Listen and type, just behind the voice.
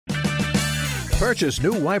Purchase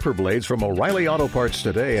new wiper blades from O'Reilly Auto Parts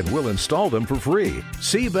today and we'll install them for free.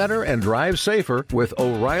 See better and drive safer with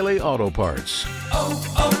O'Reilly Auto Parts.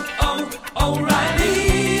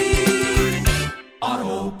 O'Reilly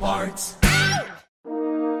Auto Parts.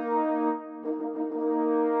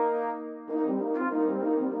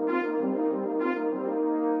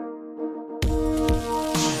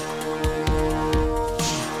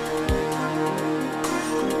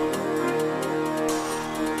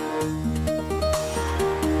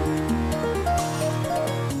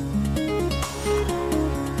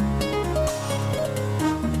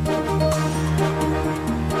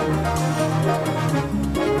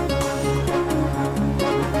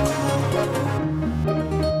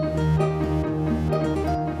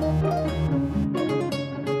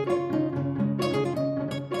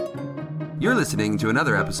 You're listening to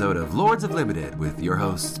another episode of Lords of Limited with your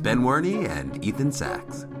hosts Ben Werney and Ethan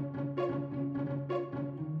Sachs.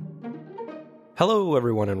 Hello,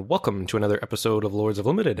 everyone, and welcome to another episode of Lords of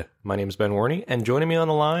Limited. My name is Ben Werney, and joining me on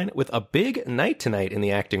the line with a big night tonight in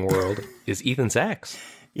the acting world is Ethan Sachs.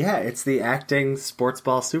 Yeah, it's the acting sports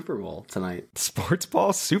ball Super Bowl tonight. Sports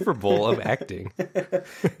ball Super Bowl of acting.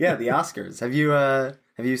 Yeah, the Oscars. Have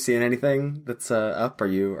you seen anything that's up? Are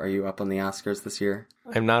you up on the Oscars this year?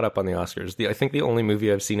 I'm not up on the Oscars. I think the only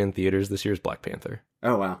movie I've seen in theaters this year is Black Panther.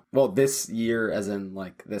 Oh, wow. Well, this year as in,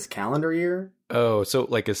 like, this calendar year? Oh, so,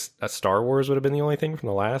 like, a Star Wars would have been the only thing from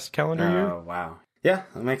the last calendar year? Oh, wow. Yeah,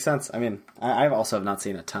 that makes sense. I mean, I also have not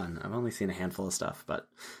seen a ton. I've only seen a handful of stuff, but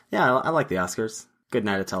yeah, I like the Oscars. Good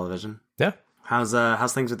night of television. Yeah. How's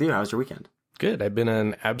things with you? How's your weekend? Good. I've been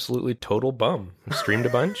an absolutely total bum. Streamed a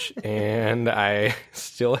bunch, and I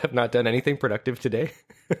still have not done anything productive today.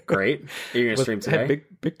 Great. Are you going to stream today?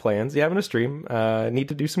 Had big plans. Yeah, I'm going to stream. Need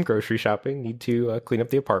to do some grocery shopping. Need to clean up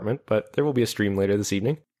the apartment, but there will be a stream later this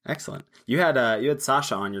evening. Excellent. You had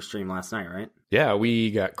Sasha on your stream last night, right? Yeah,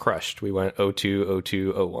 we got crushed. We went 0-2,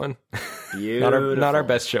 0-2, 0-1. Beautiful. not our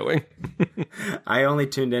best showing. I only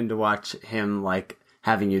tuned in to watch him, like,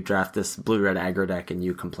 having you draft this blue-red aggro deck and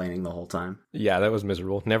you complaining the whole time. Yeah, that was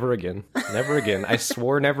miserable. Never again. Never again. I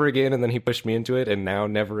swore never again, and then he pushed me into it, and now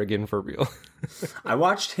never again for real. I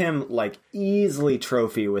watched him, like, easily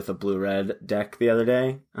trophy with a blue-red deck the other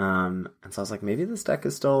day. And so I was like, maybe this deck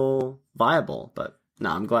is still viable, but no,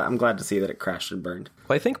 I'm glad to see that it crashed and burned.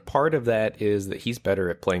 Well, I think part of that is that he's better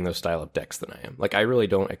at playing those style of decks than I am. Like, I really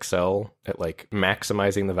don't excel at, like,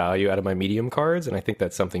 maximizing the value out of my medium cards, and I think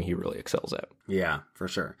that's something he really excels at. Yeah, for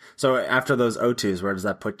sure. So after those O2s, where does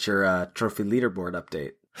that put your trophy leaderboard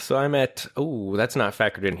update? So I'm at, that's not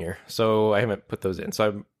factored in here. So I haven't put those in.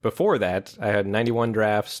 So before that, I had 91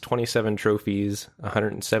 drafts, 27 trophies,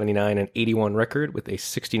 179 and 81 record with a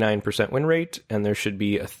 69% win rate. And there should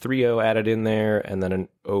be a 3-0 added in there and then an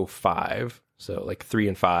 0-5. So like 3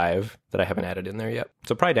 and 5 that I haven't added in there yet.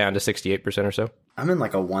 So probably down to 68% or so. I'm in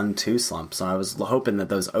like a 1-2 slump, so I was hoping that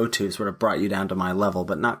those O2s would have brought you down to my level,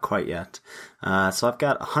 but not quite yet. So I've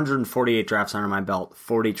got 148 drafts under my belt,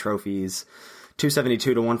 40 trophies,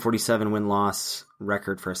 272 to 147 win-loss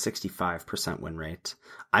record for a 65% win rate.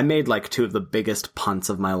 I made like two of the biggest punts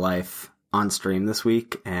of my life on stream this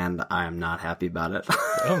week, and I am not happy about it.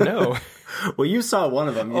 Oh, no. Well, you saw one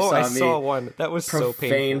of them. I saw one. That was so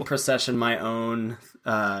painful. Procession my own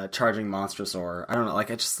charging Monstrosaur. I don't know, like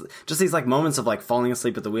I just these like moments of like falling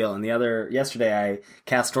asleep at the wheel. And yesterday I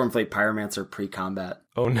cast Stormfleet Pyromancer pre-combat.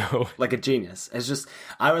 Oh no. Like a genius. It's just,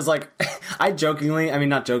 I was like, not jokingly,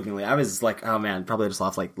 I was like, oh man, probably just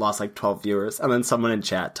lost like 12 viewers. And then someone in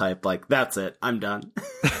chat typed like, that's it, I'm done.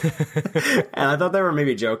 And I thought they were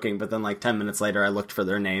maybe joking, but then like 10 minutes later I looked for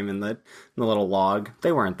their name in the little log.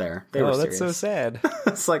 They weren't there. They were serious. That's so sad.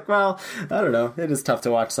 It's like, well, I don't know. It is tough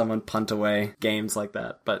to watch someone punt away games like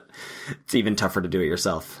that, but it's even tougher to do it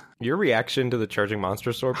yourself. Your reaction to the Charging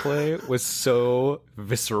Monstrosaur play was so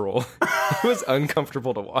visceral. It was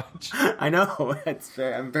uncomfortable to watch. I know.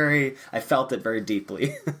 I felt it very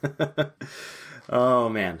deeply. Oh,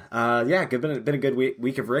 man. Yeah, been a good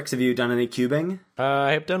week of Ricks. Have you done any cubing?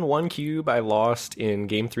 I have done one cube. I lost in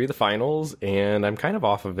Game 3 of the finals, and I'm kind of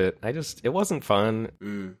off of it. It wasn't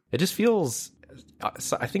fun. It just feels...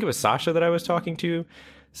 I think it was Sasha that I was talking to,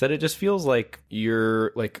 said it just feels like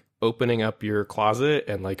you're, like, opening up your closet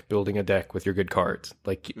and, like, building a deck with your good cards.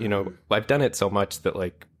 Like, you know, I've done it so much that,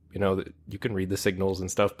 like, you know, you can read the signals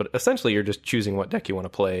and stuff, but essentially you're just choosing what deck you want to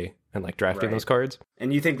play and like drafting those cards.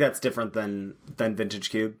 And you think that's different than Vintage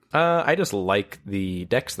Cube? I just like the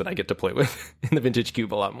decks that I get to play with in the Vintage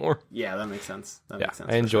Cube a lot more. Yeah, that makes sense.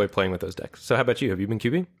 I enjoy playing with those decks. So how about you? Have you been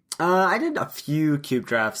cubing? I did a few cube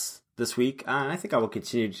drafts this week. I think I will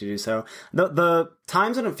continue to do so. The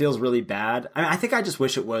times when it feels really bad, I think I just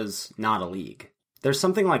wish it was not a league. There's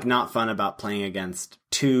something like not fun about playing against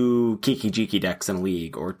 2 Kiki-Jiki decks in a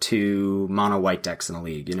league or 2 mono white decks in a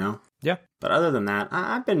league, you know? Yeah. But other than that,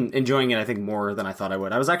 I've been enjoying it, I think, more than I thought I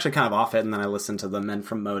would. I was actually kind of off it, and then I listened to the Men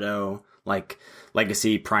from Moto, like,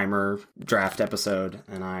 Legacy Primer draft episode,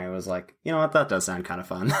 and I was like, you know what, that does sound kind of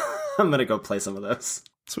fun. I'm going to go play some of those.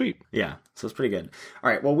 Sweet. Yeah, so it's pretty good. All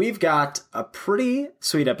right, well, we've got a pretty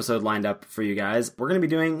sweet episode lined up for you guys. We're going to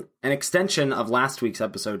be doing an extension of last week's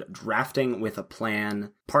episode, Drafting with a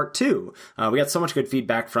Plan Part 2. We got so much good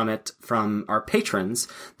feedback from it from our patrons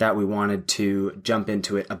that we wanted to jump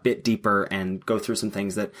into it a bit deeper and go through some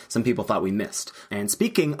things that some people thought we missed. And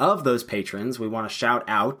speaking of those patrons, we want to shout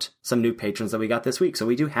out some new patrons that we got this week. So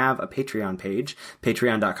we do have a Patreon page,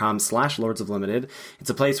 patreon.com/Lords of Limited.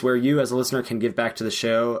 It's a place where you as a listener can give back to the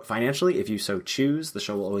show financially if you so choose. The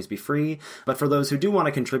show will always be free. But for those who do want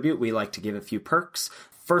to contribute, we like to give a few perks.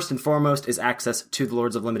 First and foremost is access to the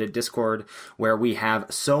Lords of Limited Discord, where we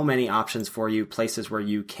have so many options for you, places where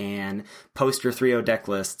you can post your 3.0 deck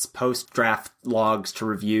lists, post draft logs to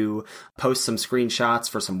review, post some screenshots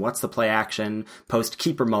for some What's the Play action, post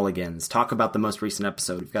keeper mulligans, talk about the most recent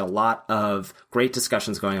episode. We've got a lot of great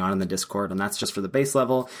discussions going on in the Discord, and that's just for the base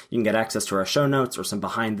level. You can get access to our show notes or some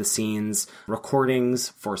behind-the-scenes recordings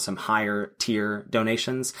for some higher tier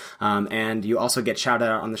donations, and you also get shouted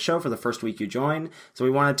out on the show for the first week you join. So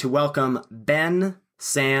we wanted to welcome Ben,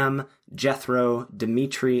 Sam, Jethro,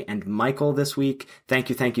 Dimitri, and Michael this week. Thank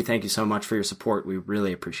you so much for your support. We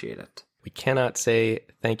really appreciate it. We cannot say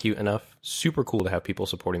thank you enough. Super cool to have people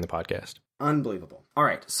supporting the podcast. Unbelievable. All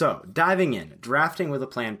right, so diving in, Drafting with a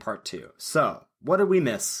Plan Part 2. So, what did we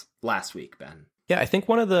miss last week, Ben? Yeah, I think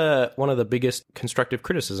one of the biggest constructive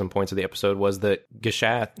criticism points of the episode was that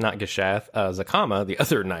Zakama, the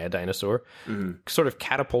other Naya dinosaur, sort of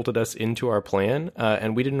catapulted us into our plan,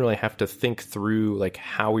 and we didn't really have to think through like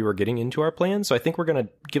how we were getting into our plan. So I think we're going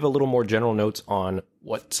to give a little more general notes on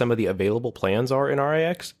what some of the available plans are in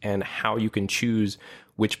RIX and how you can choose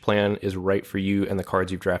which plan is right for you and the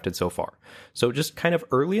cards you've drafted so far. So just kind of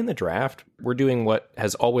early in the draft, we're doing what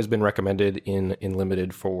has always been recommended in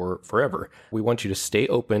Limited for forever. We want you to stay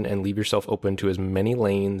open and leave yourself open to as many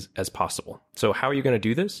lanes as possible. So how are you going to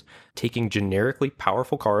do this? Taking generically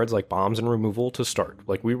powerful cards like bombs and removal to start.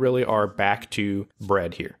 Like we really are back to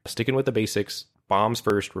bread here. Sticking with the basics, bombs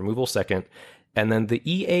first, removal second. And then the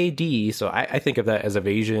EAD, so I think of that as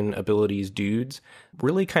evasion abilities dudes,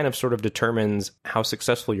 really kind of sort of determines how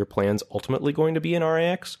successful your plan's ultimately going to be in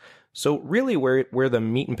RIX. So really where the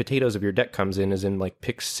meat and potatoes of your deck comes in is in like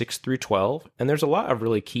picks 6 through 12. And there's a lot of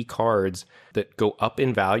really key cards that go up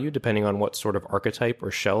in value depending on what sort of archetype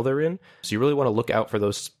or shell they're in. So you really want to look out for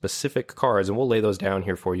those specific cards, and we'll lay those down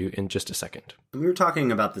here for you in just a second. We were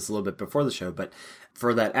talking about this a little bit before the show, but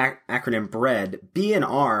for that acronym BREAD, B and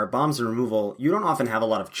R, bombs and removal, you don't often have a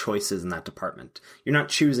lot of choices in that department. You're not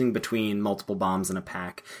choosing between multiple bombs in a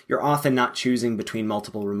pack. You're often not choosing between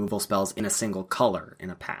multiple removal spells in a single color in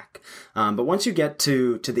a pack. But once you get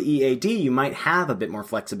to the EAD, you might have a bit more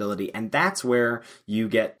flexibility, and that's where you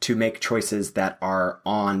get to make choices that are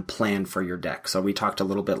on plan for your deck. So we talked a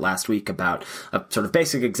little bit last week about a sort of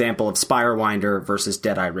basic example of Spirewinder versus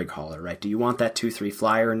Deadeye Righauler, right? Do you want that 2/3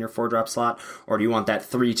 flyer in your 4-drop slot, or do you want that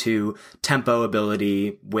 3/2 tempo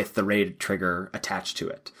ability with the rated trigger attached to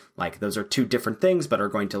it? Like, those are two different things, but are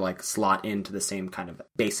going to like slot into the same kind of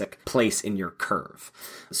basic place in your curve.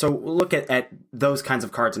 So we'll look at those kinds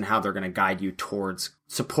of cards and how they're going to guide you towards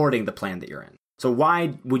supporting the plan that you're in. So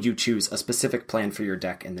why would you choose a specific plan for your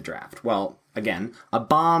deck in the draft? Well, again, a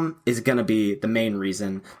bomb is going to be the main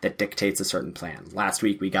reason that dictates a certain plan. Last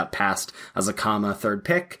week, we got past a Zakama 3rd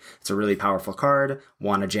pick. It's a really powerful card.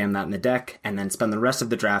 Want to jam that in the deck, and then spend the rest of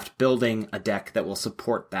the draft building a deck that will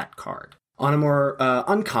support that card. On a more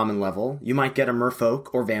uncommon level, you might get a Merfolk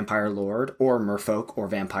or Vampire Lord, or Merfolk or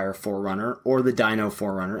Vampire Forerunner, or the Dino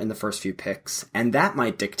Forerunner in the first few picks, and that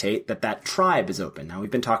might dictate that tribe is open. Now, we've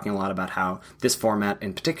been talking a lot about how this format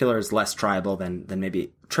in particular is less tribal than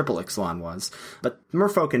maybe Triple Ixalan was, but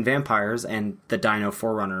Merfolk and Vampires and the Dino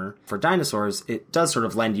Forerunner for dinosaurs, it does sort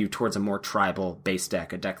of lend you towards a more tribal base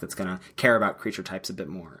deck, a deck that's going to care about creature types a bit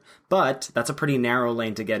more. But that's a pretty narrow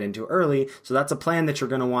lane to get into early, so that's a plan that you're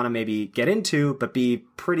going to want to maybe get into, but be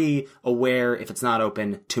pretty aware if it's not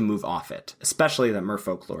open to move off it, especially that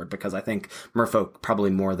Merfolk Lord, because I think Merfolk, probably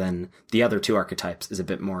more than the other two archetypes, is a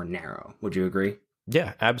bit more narrow. Would you agree?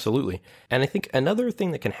 Yeah, absolutely. And I think another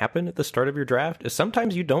thing that can happen at the start of your draft is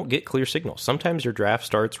sometimes you don't get clear signals. Sometimes your draft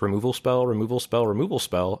starts removal spell, removal spell, removal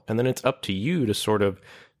spell, and then it's up to you to sort of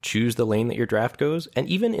choose the lane that your draft goes. And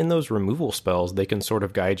even in those removal spells, they can sort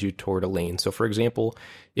of guide you toward a lane. So for example,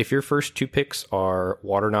 if your first 2 picks are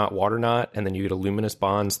Water Knot, and then you get a Luminous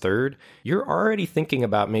Bonds third, you're already thinking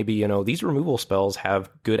about maybe, these removal spells have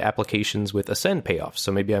good applications with Ascend payoffs.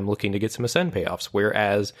 So maybe I'm looking to get some Ascend payoffs.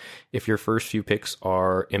 Whereas if your first few picks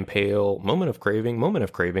are Impale, Moment of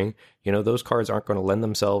Craving, those cards aren't going to lend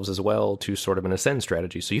themselves as well to sort of an Ascend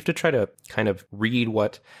strategy. So you have to try to kind of read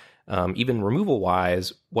what, even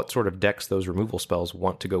removal-wise, what sort of decks those removal spells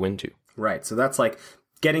want to go into. Right, so that's like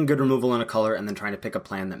getting good removal in a color and then trying to pick a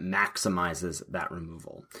plan that maximizes that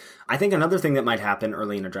removal. I think another thing that might happen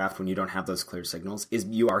early in a draft when you don't have those clear signals is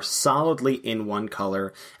you are solidly in one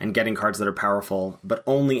color and getting cards that are powerful, but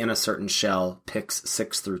only in a certain shell, picks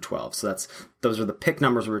 6 through 12. So those are the pick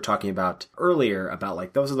numbers we were talking about earlier, about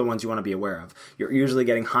like those are the ones you want to be aware of. You're usually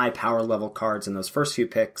getting high power level cards in those first few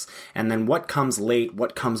picks, and then what comes late,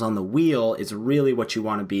 what comes on the wheel is really what you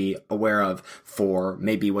want to be aware of for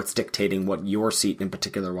maybe what's dictating what your seat in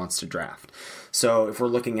particular wants to draft. So if we're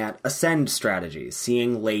looking at Ascend strategies,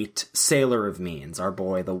 seeing late Sailor of Means, our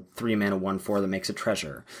boy, the 3-mana 1/4 that makes a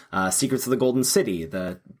treasure. Secrets of the Golden City,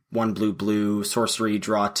 the 1 blue sorcery,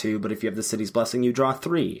 draw 2, but if you have the City's Blessing, you draw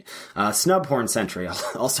 3. Snubhorn Sentry,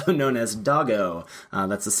 also known as Doggo.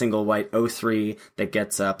 That's a single white 0/3 that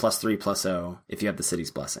gets +3/+0 if you have the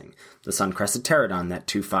City's Blessing. The Sun-Crested Pterodon, that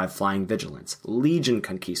 2/5 flying vigilance. Legion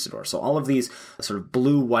Conquistador. So all of these sort of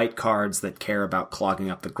blue-white cards that care about clogging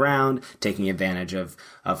up the ground, taking advantage of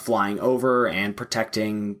flying over and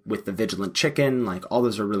protecting with the Vigilant Chicken. Like, all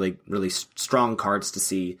those are really, really strong cards to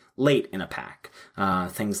see late in a pack.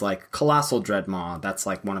 Things like Colossal Dreadmaw, that's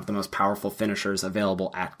like one of the most powerful finishers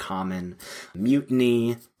available at common.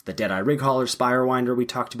 Mutiny, the Deadeye Righauler, Spirewinder we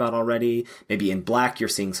talked about already. Maybe in black you're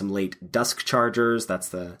seeing some late Dusk Chargers, that's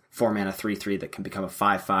the 4-mana 3/3 that can become a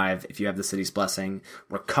 5/5 if you have the City's Blessing.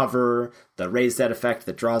 Recover, the Raise Dead effect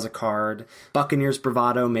that draws a card. Buccaneer's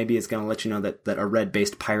Bravado maybe is going to let you know that a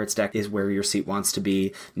red-based Pirates deck is where your seat wants to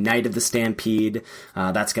be. Knight of the Stampede,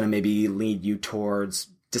 that's going to maybe lead you towards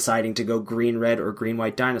deciding to go green-red or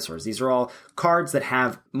green-white dinosaurs. These are all cards that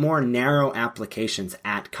have more narrow applications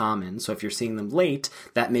at common. So if you're seeing them late,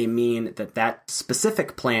 that may mean that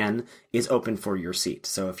specific plan is open for your seat.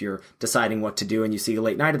 So if you're deciding what to do and you see a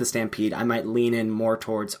late Knight of the Stampede, I might lean in more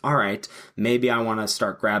towards, all right, maybe I want to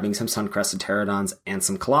start grabbing some Sun-Crested Pterodons and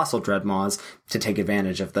some Colossal Dreadmaws to take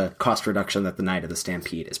advantage of the cost reduction that the Knight of the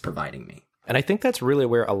Stampede is providing me. And I think that's really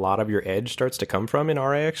where a lot of your edge starts to come from in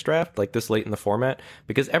RAX draft, like this late in the format,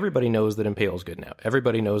 because everybody knows that Impale's good now.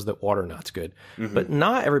 Everybody knows that Water Knot's good. Mm-hmm. But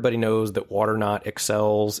not everybody knows that Water Knot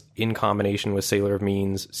excels in combination with Sailor of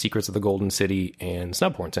Means, Secrets of the Golden City, and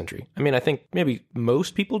Snubhorn Sentry. I mean, I think maybe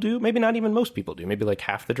most people do. Maybe not even most people do. Maybe like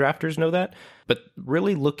half the drafters know that. But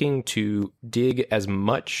really looking to dig as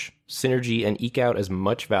much synergy and eke out as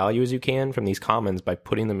much value as you can from these commons by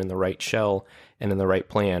putting them in the right shell and in the right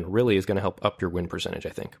plan really is going to help up your win percentage, I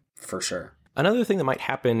think. For sure. Another thing that might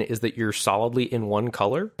happen is that you're solidly in one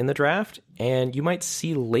color in the draft, and you might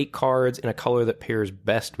see late cards in a color that pairs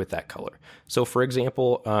best with that color. So, for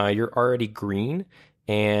example, you're already green,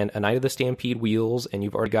 and a Knight of the Stampede wheels, and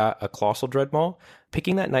you've already got a Colossal Dreadmaw.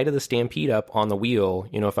 Picking that Knight of the Stampede up on the wheel,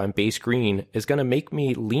 if I'm base green, is going to make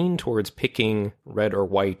me lean towards picking red or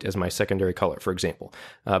white as my secondary color, for example,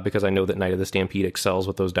 because I know that Knight of the Stampede excels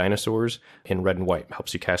with those dinosaurs in red and white. It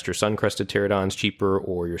helps you cast your Sun-Crested Pterodons cheaper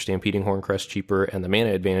or your Stampeding Horncrest cheaper, and the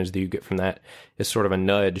mana advantage that you get from that is sort of a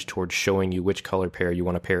nudge towards showing you which color pair you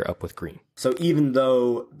want to pair up with green. So even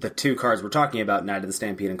though the two cards we're talking about, Knight of the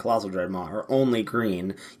Stampede and Colossal Dreadmaw, are only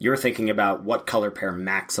green, you're thinking about what color pair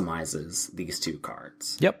maximizes these two cards.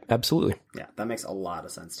 Yep, absolutely. Yeah, that makes a lot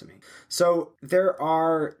of sense to me. So there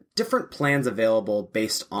are different plans available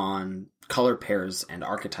based on color pairs and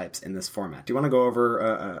archetypes in this format. Do you want to go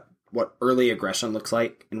over what early aggression looks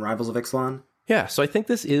like in Rivals of Ixalan? Yeah, so I think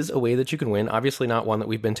this is a way that you can win. Obviously not one that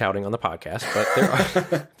we've been touting on the podcast,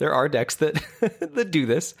 but there are decks that that do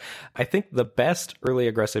this. I think the best early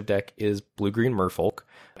aggressive deck is Blue-Green Merfolk,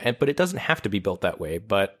 but it doesn't have to be built that way,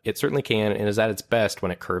 but it certainly can and is at its best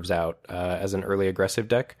when it curves out as an early aggressive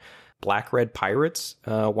deck. Black-Red Pirates,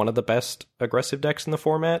 one of the best aggressive decks in the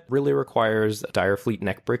format, really requires Direfleet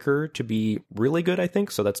Neckbreaker to be really good, I think.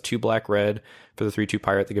 So that's 2 black-red for the 3/2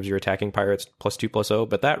 pirate that gives your attacking pirates +2/+0.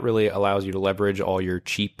 But that really allows you to leverage all your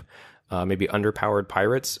cheap, maybe underpowered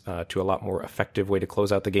pirates to a lot more effective way to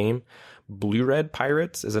close out the game. Blue-Red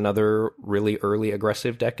Pirates is another really early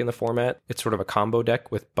aggressive deck in the format. It's sort of a combo deck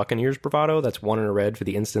with Buccaneers Bravado. That's 1 and a red for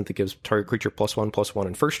the instant that gives target creature +1/+1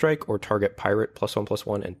 in first strike, or target pirate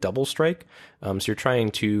 +1/+1 and double strike. So you're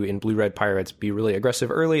trying to, in Blue-Red Pirates, be really aggressive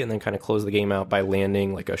early and then kind of close the game out by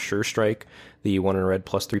landing like a Sure Strike, the 1 and a red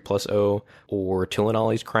 +3/+0, or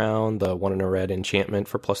Tillinolly's Crown, the 1 and a red enchantment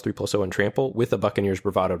for +3/+0 and trample, with a Buccaneers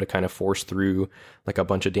Bravado to kind of force through like a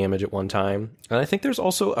bunch of damage at one time. And I think there's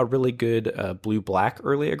also a really good blue-black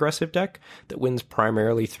early aggressive deck that wins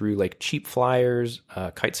primarily through like cheap flyers,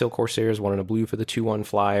 Kitesail Corsairs, 1 and a blue for the 2/1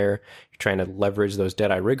 flyer. You're trying to leverage those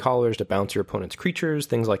Deadeye Rig Haulers to bounce your opponent's creatures,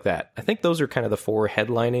 things like that. I think those are kind of the 4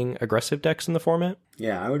 headlining aggressive decks in the format.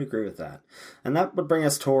 Yeah, I would agree with that. And that would bring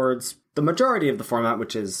us towards the majority of the format,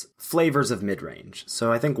 which is flavors of mid-range.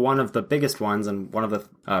 So I think one of the biggest ones, and one of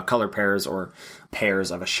the color pairs or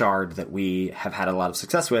pairs of a shard that we have had a lot of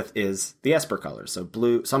success with, is the Esper colors. So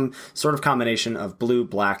blue, some sort of combination of blue,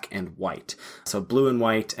 black, and white. So blue and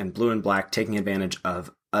white and blue and black taking advantage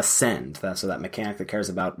of Ascend, so that mechanic that cares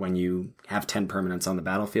about when you have 10 permanents on the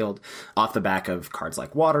battlefield, off the back of cards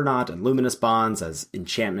like Waterknot and Luminous Bonds as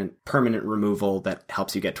enchantment permanent removal that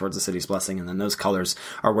helps you get towards the City's Blessing. And then those colors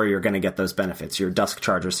are where you're going to get those benefits. Your Dusk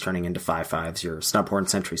Chargers turning into 5/5s, your Snubhorn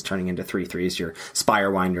Sentries turning into 3/3s, your Spire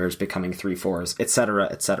Winders becoming 3/4s, etc.,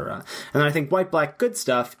 etc. And then I think white-black good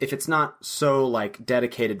stuff, if it's not so like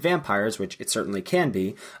dedicated vampires, which it certainly can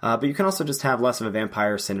be, but you can also just have less of a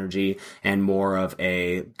vampire synergy and more of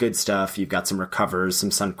a good stuff. You've got some Recovers,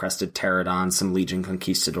 some Sun-Crested Pterodons, some Legion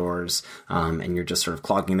Conquistadors, and you're just sort of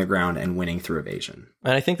clogging the ground and winning through evasion.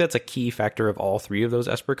 And I think that's a key factor of all 3 of those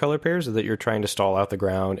Esper color pairs, is that you're trying to stall out the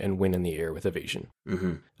ground and win in the air with evasion.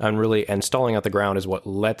 Mm-hmm. And stalling out the ground is what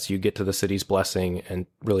lets you get to the City's Blessing and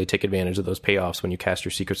really take advantage of those payoffs when you cast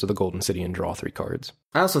your Secrets of the Golden City and draw 3 cards.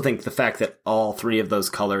 I also think the fact that all 3 of those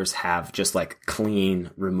colors have just like clean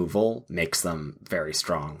removal makes them very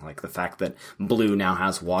strong. Like the fact that blue now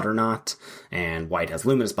has Waterknot, and white has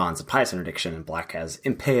Luminous Bonds and Pious Interdiction, and black has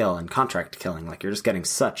Impale and Contract Killing. Like you're just getting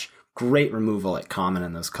such great removal at common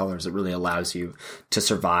in those colors. It really allows you to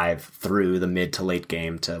survive through the mid to late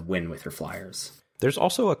game to win with your flyers. There's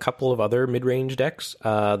also a couple of other mid-range decks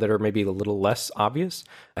that are maybe a little less obvious.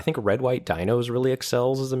 I think Red-White Dinos really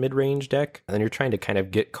excels as a mid-range deck. And then you're trying to kind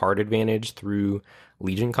of get card advantage through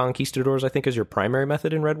Legion Conquistadors, I think, is your primary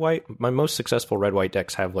method in Red-White. My most successful Red-White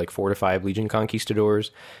decks have like 4 to 5 Legion Conquistadors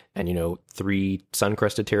and, 3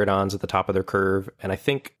 Sun-Crested Pterodons at the top of their curve. And I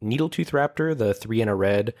think Needletooth Raptor, the 3 and a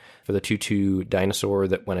red for the 2/2 dinosaur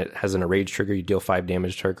that when it has an enraged trigger, you deal 5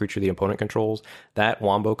 damage to a creature the opponent controls. That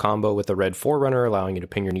Wombo combo with the red Forerunner, allowing you to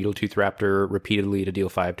ping your Needletooth Raptor repeatedly to deal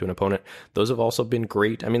 5 to an opponent. Those have also been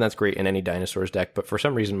great. I mean, that's great in any dinosaurs deck, but for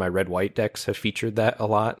some reason, my Red-White decks have featured that a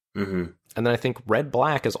lot. Mm-hmm. And then I think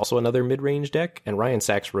Red-Black is also another mid-range deck, and Ryan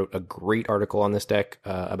Sachs wrote a great article on this deck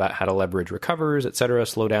about how to leverage Recovers, etc.,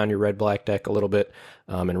 slow down your Red-Black deck a little bit,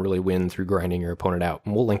 and really win through grinding your opponent out.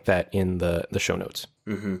 And we'll link that in the show notes.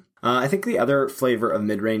 Mm-hmm. I think the other flavor of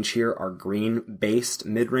mid-range here are green-based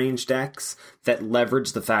mid-range decks that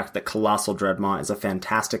leverage the fact that Colossal Dreadmaw is a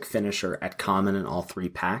fantastic finisher at common in all 3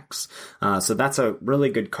 packs. So that's a really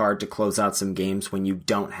good card to close out some games when you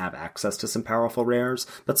don't have access to some powerful rares.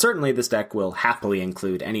 But certainly this deck will happily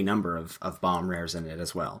include any number of bomb rares in it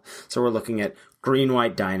as well. So we're looking at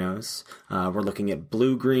green-white dinos. We're looking at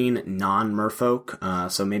blue-green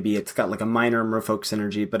non-merfolk. So maybe it's got like a minor merfolk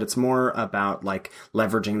synergy, but it's more about like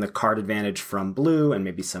leveraging the card advantage from blue and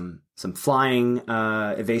maybe some flying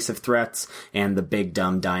evasive threats and the big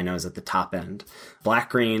dumb dinos at the top end.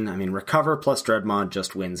 Black-green, Recover plus Dreadmaw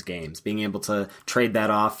just wins games. Being able to trade that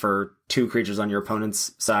off for 2 creatures on your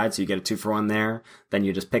opponent's side, so you get a 2-for-1 there. Then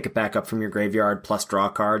you just pick it back up from your graveyard, plus draw a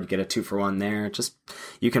card, you get a 2-for-1 there.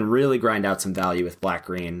 You can really grind out some value with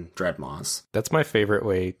black-green Dreadmaws. That's my favorite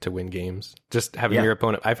way to win games. Just having your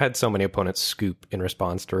opponent... I've had so many opponents scoop in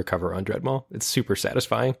response to Recover on Dreadmaw. It's super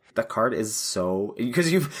satisfying. The card is so...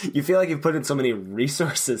 Because you feel like you've put in so many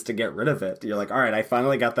resources to get rid of it. You're like, all right, I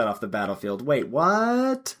finally got that off the battlefield. Wait,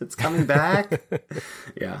 what? It's coming back?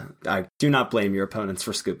 Yeah, I do not blame your opponents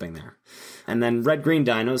for scooping there. And then red-green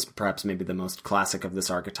dinos, perhaps maybe the most classic of this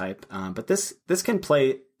archetype. But this can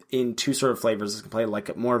play in 2 sort of flavors. This can play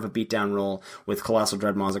like more of a beatdown role with Colossal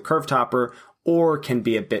Dreadmaw as a curve topper, or can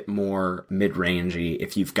be a bit more mid-rangey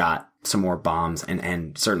if you've got some more bombs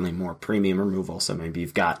and certainly more premium removal. So maybe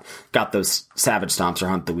you've got those Savage Stomps or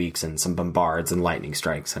Hunt the Weaks and some Bombards and Lightning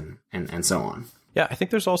Strikes and so on. Yeah, I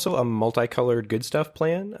think there's also a multicolored good stuff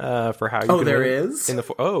plan for how you can there win is?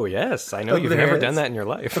 Oh, yes. I know you've never done that in your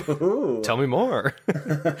life. Tell me more.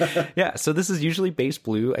 Yeah, so this is usually base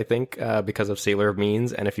blue, I think, because of Sailor of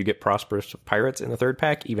Means, and if you get Prosperous Pirates in the third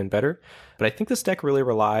pack, even better. But I think this deck really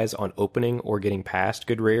relies on opening or getting past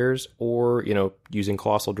good rares, or, using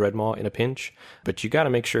Colossal Dreadmaw in a pinch. But you got to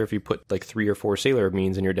make sure if you put like 3 or 4 Sailor of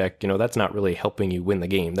Means in your deck, that's not really helping you win the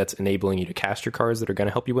game. That's enabling you to cast your cards that are going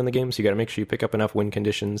to help you win the game, so you got to make sure you pick up enough win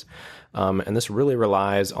conditions. And this really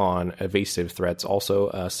relies on evasive threats,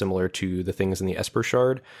 also similar to the things in the Esper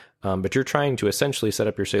Shard. But you're trying to essentially set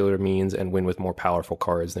up your Sailor of Means and win with more powerful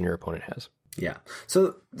cards than your opponent has. Yeah.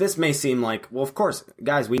 So this may seem like, well, of course,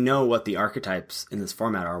 guys, we know what the archetypes in this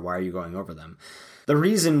format are. Why are you going over them? The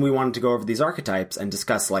reason we wanted to go over these archetypes and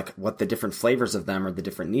discuss like what the different flavors of them or the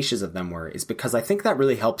different niches of them were is because I think that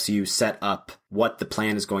really helps you set up what the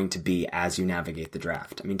plan is going to be as you navigate the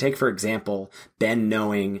draft. I mean, take, for example, Ben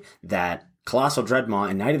knowing that Colossal Dreadmaw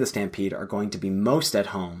and Knight of the Stampede are going to be most at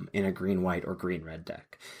home in a green-white or green-red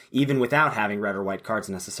deck, even without having red or white cards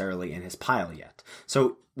necessarily in his pile yet.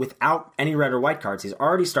 So without any red or white cards, he's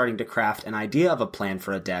already starting to craft an idea of a plan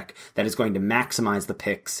for a deck that is going to maximize the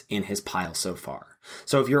picks in his pile so far.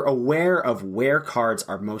 So if you're aware of where cards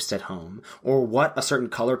are most at home, or what a certain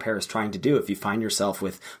color pair is trying to do, if you find yourself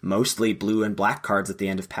with mostly blue and black cards at the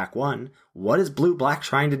end of pack 1, what is blue-black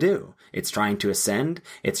trying to do? It's trying to ascend,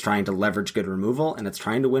 it's trying to leverage good removal, and it's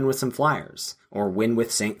trying to win with some flyers, or win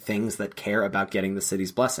with things that care about getting the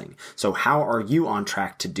city's blessing. So how are you on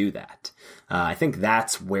track to do that? I think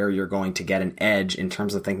that's where you're going to get an edge in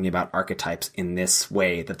terms of thinking about archetypes in this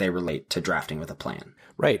way that they relate to drafting with a plan.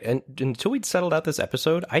 Right. And until we'd settled out this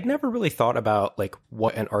episode, I'd never really thought about like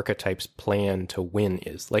what an archetype's plan to win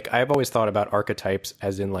is. Like I've always thought about archetypes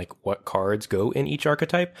as in like what cards go in each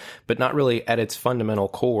archetype, but not really at its fundamental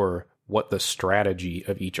core what the strategy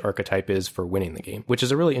of each archetype is for winning the game, which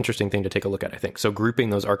is a really interesting thing to take a look at, I think. So grouping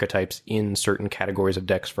those archetypes in certain categories of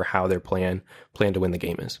decks for how their plan to win the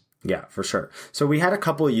game is. Yeah, for sure. So we had a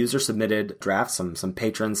couple of user-submitted drafts. Some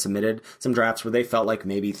patrons submitted some drafts where they felt like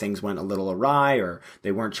maybe things went a little awry or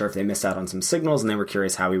they weren't sure if they missed out on some signals and they were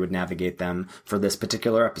curious how we would navigate them for this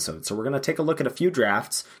particular episode. So we're going to take a look at a few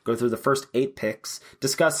drafts, go through the first 8 picks,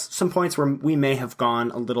 discuss some points where we may have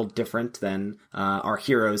gone a little different than our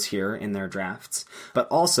heroes here in their drafts, but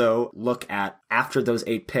also look at, after those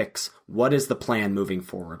 8 picks, what is the plan moving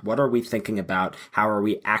forward? What are we thinking about? How are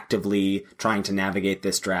we actively trying to navigate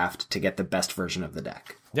this draft to get the best version of the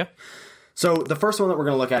deck? Yeah. So the first one that we're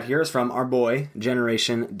going to look at here is from our boy,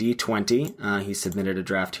 Generation D20. He submitted a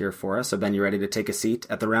draft here for us. So Ben, you ready to take a seat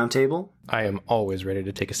at the round table? I am always ready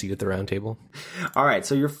to take a seat at the round table. All right,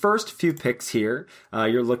 so your first few picks here,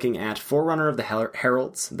 you're looking at Forerunner of the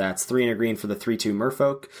Heralds. That's 3 and a green for the 3/2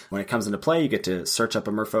 Merfolk. When it comes into play, you get to search up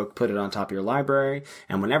a Merfolk, put it on top of your library,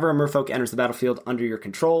 and whenever a Merfolk enters the battlefield under your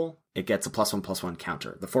control, it gets a +1/+1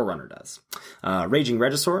 counter. The Forerunner does. Raging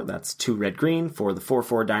Regisaur, that's 2 red-green for the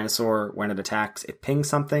 4/4 dinosaur. When it attacks, it pings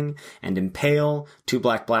something. And Impale, 2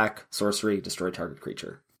 black-black, sorcery, destroy target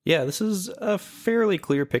creature. Yeah, this is a fairly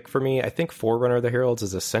clear pick for me. I think Forerunner of the Heralds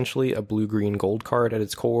is essentially a blue-green gold card at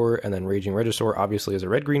its core, and then Raging Regisaur obviously is a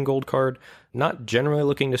red-green gold card. Not generally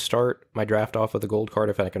looking to start my draft off with a gold card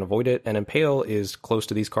if I can avoid it, and Impale is close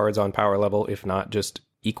to these cards on power level, if not just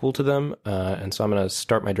equal to them, and so I'm going to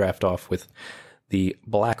start my draft off with the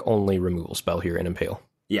black-only removal spell here in Impale.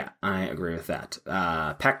 Yeah, I agree with that.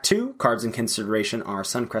 Pack 2, cards in consideration are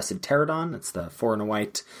Suncrested Pterodon. It's the 4 and a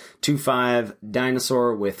white, 2/5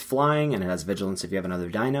 dinosaur with flying, and it has vigilance if you have another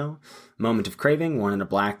dino. Moment of Craving, 1 and a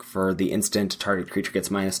black for the instant target creature gets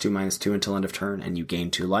 -2/-2 until end of turn, and you gain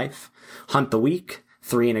 2 life. Hunt the Weak,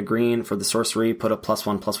 3 and a green for the sorcery, put a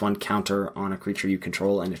 +1/+1 counter on a creature you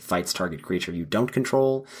control, and it fights target creature you don't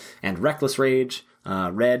control. And Reckless Rage,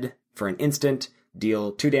 red for an instant,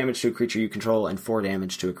 deal 2 damage to a creature you control and 4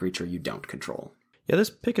 damage to a creature you don't control. Yeah, this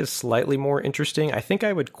pick is slightly more interesting. I think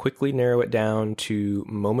I would quickly narrow it down to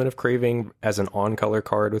Moment of Craving as an on-color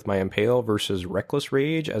card with my Impale versus Reckless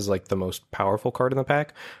Rage as like the most powerful card in the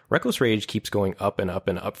pack. Reckless Rage keeps going up and up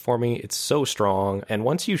and up for me. It's so strong, and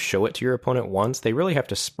once you show it to your opponent once, they really have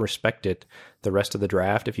to respect it the rest of the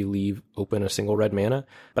draft if you leave open a single red mana.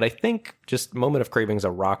 But I think just Moment of Craving is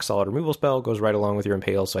a rock-solid removal spell, goes right along with your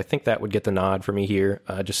Impale, so I think that would get the nod for me here,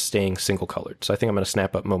 just staying single-colored. So I think I'm going to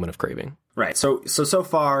snap up Moment of Craving. Right, so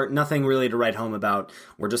far, nothing really to write home about.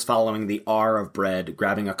 We're just following the R of bread,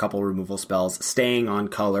 grabbing a couple removal spells, staying on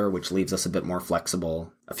color, which leaves us a bit more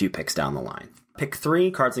flexible a few picks down the line. Pick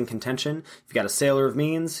 3, cards in contention. You've got a Sailor of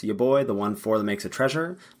Means, your boy, the 1/4 that makes a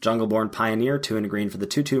treasure. Jungleborn Pioneer, 2 and a green for the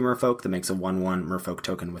 2/2 Merfolk that makes a 1/1 Merfolk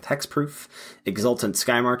token with hexproof. Exultant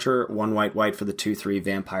Skymarcher, 1 white for the 2/3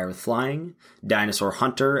 Vampire with flying. Dinosaur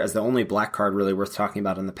Hunter as the only black card really worth talking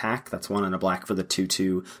about in the pack. That's 1 and a black for the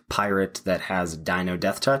 2/2 Pirate that has Dino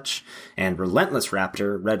Death Touch. And Relentless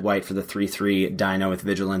Raptor, red-white for the 3/3 Dino with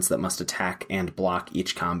Vigilance that must attack and block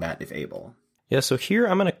each combat if able. Yeah, so here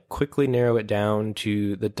I'm going to quickly narrow it down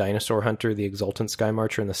to the Dinosaur Hunter, the Exultant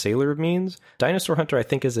Skymarcher, and the Sailor of Means. Dinosaur Hunter, I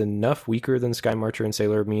think, is enough weaker than Skymarcher and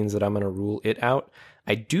Sailor of Means that I'm going to rule it out.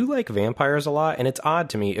 I do like vampires a lot, and it's odd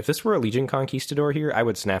to me. If this were a Legion Conquistador here, I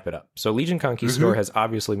would snap it up. So Legion Conquistador has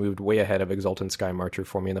obviously moved way ahead of Exultant Skymarcher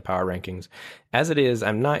for me in the power rankings. As it is,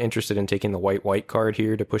 I'm not interested in taking the white card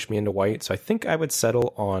here to push me into white, so I think I would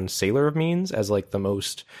settle on Sailor of Means as like the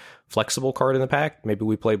most flexible card in the pack. Maybe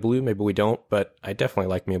we play blue, maybe we don't, but I definitely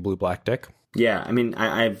like me a blue-black deck. Yeah, I mean,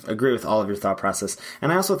 I agree with all of your thought process. And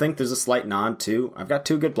I also think there's a slight nod, too. I've got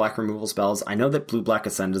 2 good black removal spells. I know that Blue-Black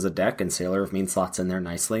Ascend is a deck, and Sailor of Means slots in there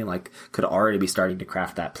nicely. Like, could already be starting to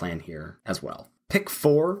craft that plan here as well. Pick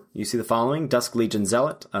 4, you see the following. Dusk Legion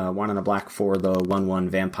Zealot, 1 and a black for the 1/1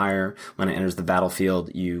 Vampire. When it enters the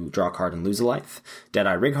battlefield, you draw a card and lose a life.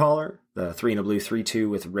 Deadeye Righthauler, the 3 and a blue 3/2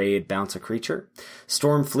 with Raid, bounce a creature.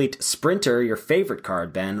 Stormfleet Sprinter, your favorite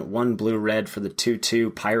card, Ben. 1 blue-red for the 2/2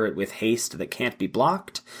 Pirate with haste that can't be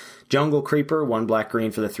blocked. Jungle Creeper, 1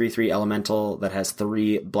 black-green for the 3/3 Elemental that has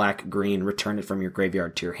 3 black-green, return it from your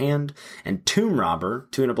graveyard to your hand. And Tomb Robber,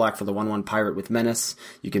 2 and a black for the 1/1 Pirate with Menace.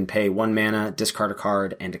 You can pay 1 mana, discard a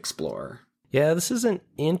card, and explore. Yeah, this is an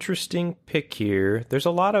interesting pick here. There's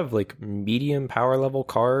a lot of like medium power level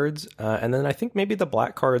cards, and then I think maybe the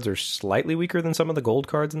black cards are slightly weaker than some of the gold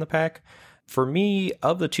cards in the pack. For me,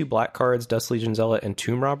 of the 2 black cards, Dust Legion Zealot and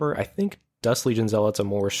Tomb Robber, I think Dust Legion Zealot's a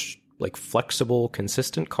more like flexible,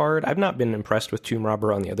 consistent card. I've not been impressed with Tomb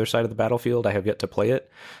Robber on the other side of the battlefield. I have yet to play it,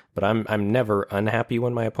 but I'm never unhappy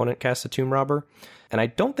when my opponent casts a Tomb Robber. And I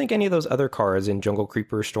don't think any of those other cards in Jungle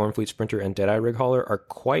Creeper, Stormfleet Sprinter, and Deadeye Righthauler are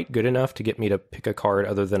quite good enough to get me to pick a card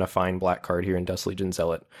other than a fine black card here in Dust Legion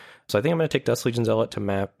Zealot. So I think I'm going to take Dust Legion Zealot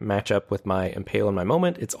to match up with my Impale in my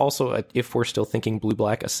moment. It's also, if we're still thinking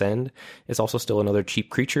blue-black Ascend, it's also still another cheap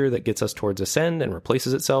creature that gets us towards Ascend and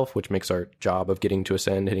replaces itself, which makes our job of getting to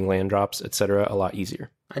Ascend, hitting land drops, etc. a lot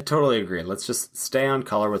easier. I totally agree. Let's just stay on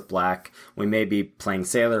color with black. We may be playing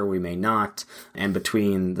Sailor, we may not. And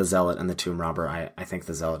between the Zealot and the Tomb Robber, I think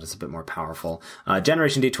the Zealot is a bit more powerful.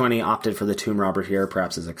 Generation D20 opted for the Tomb Robber here.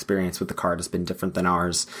 Perhaps his experience with the card has been different than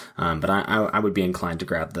ours. But I would be inclined to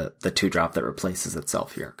grab the 2-drop that replaces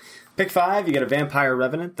itself here. Pick 5, you get a Vampire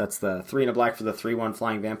Revenant. That's the 3 and a black for the 3/1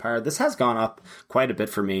 Flying Vampire. This has gone up quite a bit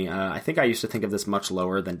for me. I think I used to think of this much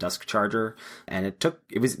lower than Dusk Charger, and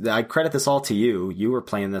I credit this all to you. You were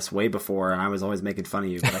playing this way before, and I was always making fun of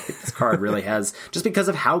you, but I think this card really has, just because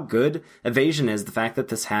of how good Evasion is, the fact that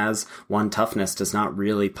this has 1 toughness does not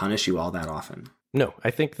really punish you all that often. No,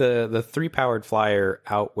 I think the 3-powered flyer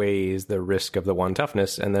outweighs the risk of the 1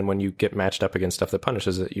 toughness, and then when you get matched up against stuff that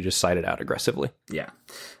punishes it, you just side it out aggressively. Yeah.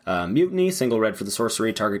 Mutiny, single red for the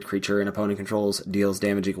sorcery. Target creature an opponent controls deals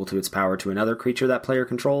damage equal to its power to another creature that player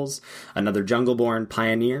controls. Another Jungleborn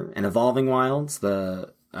Pioneer, and Evolving Wilds,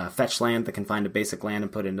 the fetch land that can find a basic land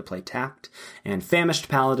and put into play tapped. And Famished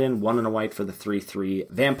Paladin, 1 and a white for the 3/3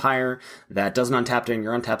 Vampire that doesn't untap during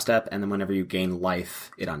your untap step, and then whenever you gain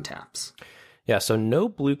life, it untaps. Yeah, so no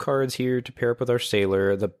blue cards here to pair up with our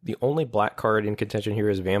Sailor. The only black card in contention here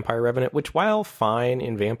is Vampire Revenant, which, while fine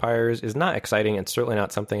in vampires, is not exciting and certainly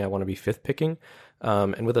not something I want to be 5th picking.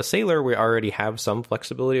 And with a Sailor, we already have some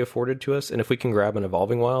flexibility afforded to us, and if we can grab an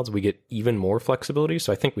Evolving Wilds, we get even more flexibility,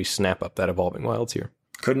 so I think we snap up that Evolving Wilds here.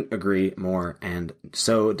 Couldn't agree more, and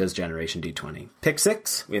so does Generation D20. Pick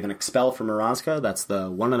 6, we have an Expel from Mirazka. That's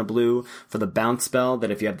the 1 and a blue for the bounce spell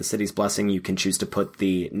that if you have the City's Blessing, you can choose to put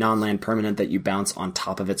the non-land permanent that you bounce on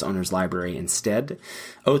top of its owner's library instead.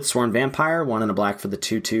 Oathsworn Vampire, 1 and a black for the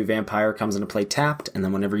 2/2 Vampire, comes into play tapped, and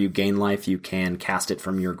then whenever you gain life, you can cast it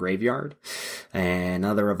from your graveyard.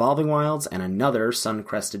 Another Evolving Wilds, and another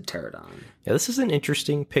Sun-Crested Pterodon. Yeah, this is an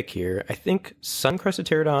interesting pick here. I think Sun-Crested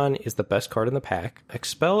Pterodon is the best card in the pack.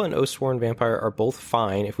 Expel and Oathsworn Vampire are both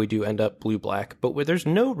fine if we do end up blue-black, but there's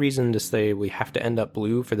no reason to say we have to end up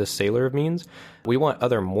blue for the Sailor of Means. We want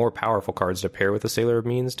other more powerful cards to pair with the Sailor of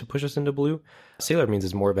Means to push us into blue. Sailor of Means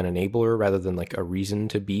is more of an enabler rather than like a reason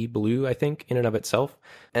to be blue, I think, in and of itself.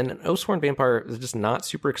 And an Oathsworn Vampire is just not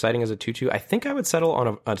super exciting as a 2/2. I think I would settle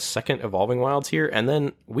on a second Evolving Wilds here, and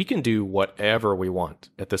then we can do whatever we want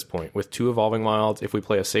at this point. With 2 Evolving Wilds, if we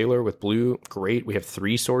play a Sailor with blue, great. We have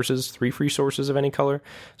 3 free sources of any color.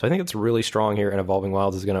 Color. So I think it's really strong here, and Evolving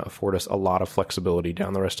Wilds is going to afford us a lot of flexibility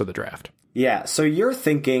down the rest of the draft. Yeah, so you're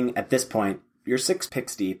thinking at this point, you're 6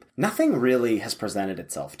 picks deep. Nothing really has presented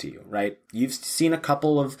itself to you, right? You've seen a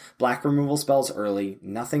couple of black removal spells early,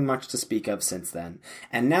 nothing much to speak of since then.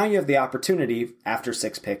 And now you have the opportunity, after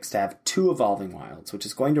 6 picks, to have 2 Evolving Wilds, which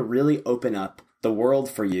is going to really open up the world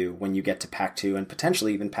for you when you get to pack 2 and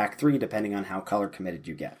potentially even pack 3, depending on how color committed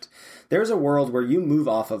you get. There's a world where you move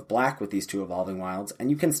off of black with these 2 Evolving Wilds, and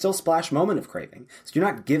you can still splash Moment of Craving. So you're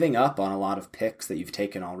not giving up on a lot of picks that you've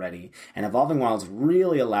taken already. And Evolving Wilds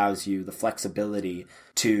really allows you the flexibility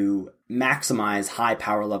to maximize high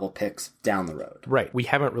power level picks down the road. Right. We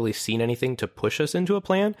haven't really seen anything to push us into a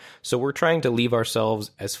plan, so we're trying to leave ourselves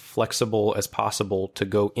as flexible as possible to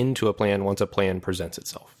go into a plan once a plan presents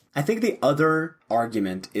itself. I think the other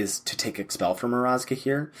argument is to take Expel from Mirazga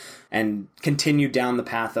here and continue down the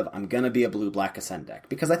path of I'm going to be a blue-black Ascend deck.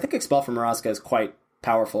 Because I think Expel from Mirazga is quite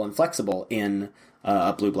powerful and flexible in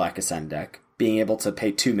a blue-black Ascend deck. Being able to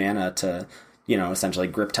pay 2 mana to, essentially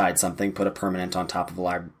Griptide something, put a permanent on top of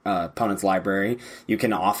opponent's library. You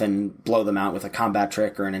can often blow them out with a combat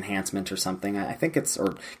trick or an enhancement or something. I think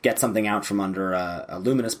or get something out from under a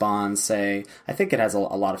Luminous Bonds, say. I think it has a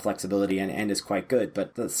lot of flexibility and is quite good,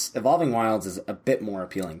 but this Evolving Wilds is a bit more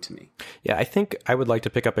appealing to me. Yeah, I think I would like to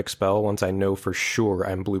pick up Expel once I know for sure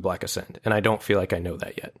I'm blue-black Ascend, and I don't feel like I know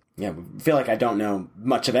that yet. Yeah, I feel like I don't know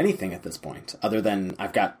much of anything at this point, other than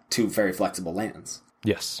I've got 2 very flexible lands.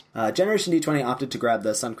 Yes. Generation D20 opted to grab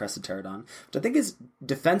the Suncrested Pterodon, which I think is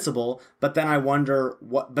defensible, but then I wonder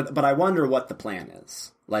what the plan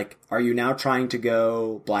is. Like, are you now trying to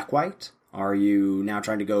go black-white? Are you now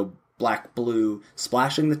trying to go black-blue,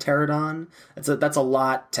 splashing the Pterodon? That's a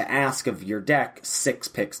lot to ask of your deck 6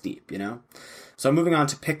 picks deep, So moving on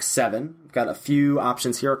to pick 7, we've got a few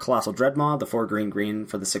options here. Colossal Dreadmaw, the 4 green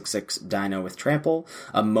for the 6/6 Dino with Trample.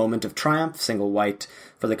 A Moment of Triumph, single white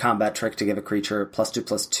for the combat trick to give a creature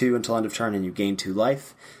 +2/+2 until end of turn and you gain 2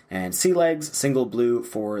 life. And Sea Legs, single blue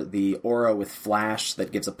for the Aura with Flash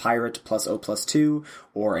that gives a pirate +0/+2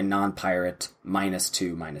 or a non-pirate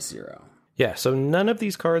 -2/-0. Yeah, so none of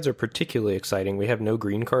these cards are particularly exciting. We have no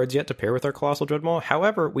green cards yet to pair with our Colossal Dreadmaw.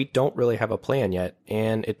 However, we don't really have a plan yet,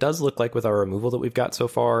 and it does look like with our removal that we've got so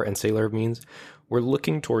far and Sailor of Means, we're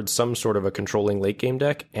looking towards some sort of a controlling late game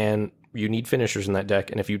deck, and you need finishers in that deck,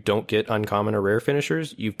 and if you don't get uncommon or rare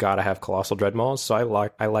finishers, you've got to have Colossal Dreadmaws, so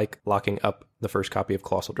I like locking up the first copy of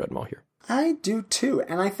Colossal Dreadmaw here. I do too,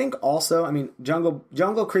 and I think also,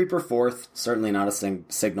 Jungle Creeper 4th, certainly not a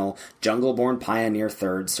signal. Jungleborn Pioneer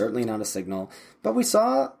 3rd, certainly not a signal. But we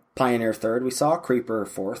saw Pioneer 3rd, we saw Creeper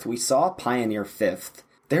 4th, we saw Pioneer 5th.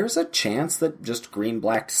 There's a chance that just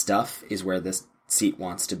green-black stuff is where this seat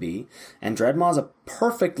wants to be, and Dreadmaw is a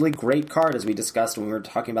perfectly great card, as we discussed when we were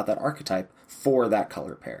talking about that archetype, for that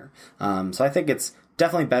color pair. So I think it's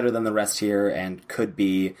definitely better than the rest here and could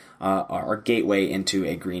be our gateway into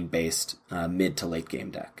a green-based mid to late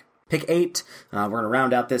game deck. Pick 8, we're going to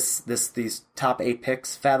round out these top 8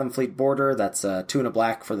 picks. Fathom Fleet Border, that's 2 and a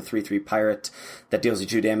black for the 3/3 pirate that deals you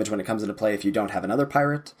 2 damage when it comes into play if you don't have another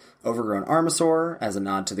pirate. Overgrown Armasaur, as a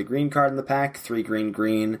nod to the green card in the pack, 3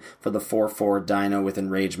 green for the 4/4 Dino with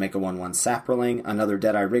Enrage, make a 1/1 Saproling, another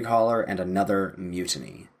Deadeye Righauler, and another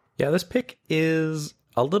Mutiny. Yeah, this pick is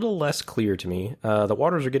a little less clear to me. The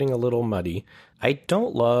waters are getting a little muddy. I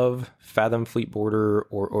don't love Fathom Fleet Border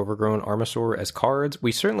or Overgrown Armasaur as cards.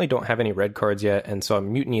 We certainly don't have any red cards yet, and so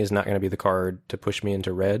Mutiny is not going to be the card to push me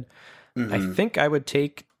into red. Mm-hmm. I think I would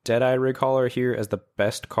take Deadeye Righauler here as the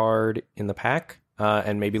best card in the pack,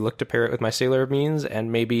 and maybe look to pair it with my Sailor of Means,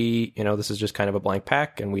 and maybe, this is just kind of a blank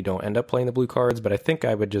pack, and we don't end up playing the blue cards, but I think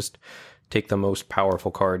I would just take the most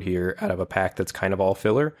powerful card here out of a pack that's kind of all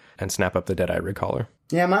filler and snap up the Deadeye Righauler.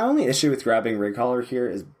 Yeah, my only issue with grabbing Righauler here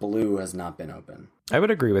is blue has not been open. I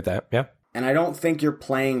would agree with that, yeah. And I don't think you're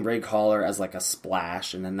playing Righauler as like a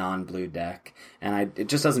splash in a non-blue deck. And it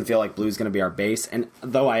just doesn't feel like blue's going to be our base. And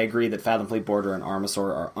though I agree that Fathom Fleet Border and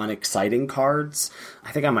Armasaur are unexciting cards,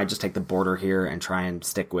 I think I might just take the border here and try and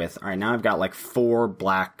stick with, all right, now I've got like 4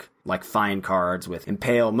 black, like fine cards with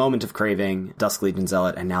Impale, Moment of Craving, Dusk Legion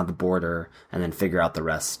Zealot, and now the border, and then figure out the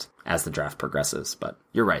rest as the draft progresses. But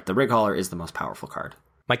you're right, the Righauler is the most powerful card.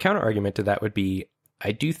 My counter argument to that would be,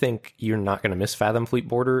 I do think you're not going to miss Fathom Fleet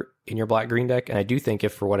Border in your black-green deck, and I do think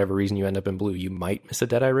if for whatever reason you end up in blue, you might miss a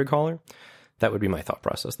Deadeye Righauler. That would be my thought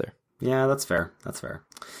process there. Yeah, that's fair. That's fair.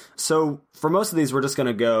 So for most of these, we're just going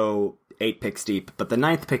to go 8 picks deep, but the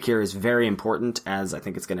 9th pick here is very important, as I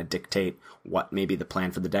think it's going to dictate what maybe the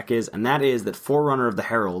plan for the deck is, and that is that Forerunner of the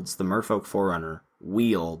Heralds, the Merfolk Forerunner,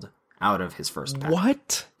 wheeled out of his first pack.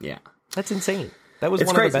 What? Yeah. That's insane. That was It's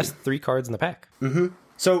one crazy. of the best 3 cards in the pack.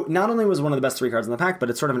 So not only was one of the best 3 cards in the pack,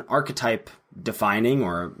 but it's sort of an archetype defining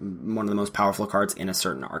or one of the most powerful cards in a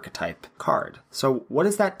certain archetype card. So what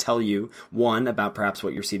does that tell you, 1, about perhaps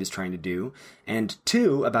what your seed is trying to do, and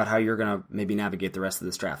 2, about how you're going to maybe navigate the rest of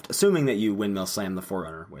this draft, assuming that you windmill slam the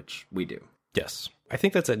Forerunner, which we do. Yes. I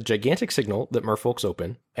think that's a gigantic signal that Merfolk's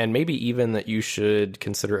open, and maybe even that you should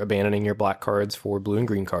consider abandoning your black cards for blue and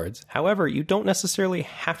green cards. However, you don't necessarily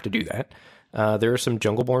have to do that. There are some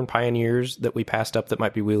Jungleborn Pioneers that we passed up that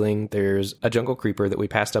might be wheeling. There's a Jungle Creeper that we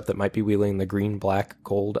passed up that might be wheeling the green, black,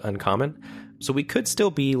 gold uncommon. So we could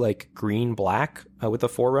still be like green, black with a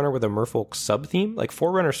Forerunner with a Merfolk sub-theme. Like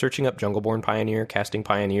Forerunner searching up Jungleborn Pioneer, casting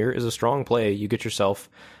Pioneer is a strong play. You get yourself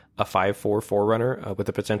a 5/4 Forerunner with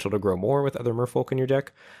the potential to grow more with other Merfolk in your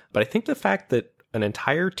deck. But I think the fact that an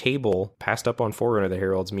entire table passed up on Forerunner the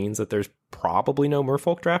Heralds means that there's probably no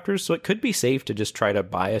Merfolk drafters, so it could be safe to just try to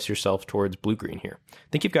bias yourself towards blue-green here. I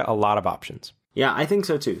think you've got a lot of options. Yeah, I think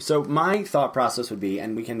so too. So my thought process would be,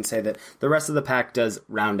 and we can say that the rest of the pack does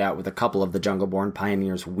round out with a couple of the Jungleborn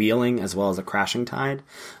Pioneers wheeling as well as a Crashing Tide.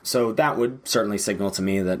 So that would certainly signal to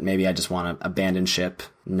me that maybe I just want to abandon ship,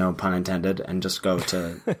 no pun intended, and just go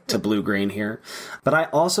to blue-green here. But I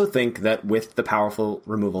also think that with the powerful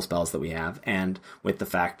removal spells that we have, and with the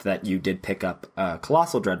fact that you did pick up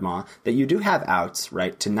Colossal Dreadmaw, that you do have outs,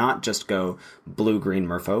 right, to not just go blue-green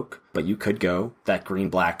Merfolk, but you could go that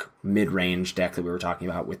green-black mid-range deck that we were talking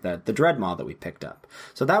about with the Dreadmaw that we picked up.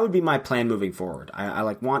 So that would be my plan moving forward. I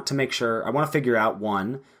want to make sure, I want to figure out,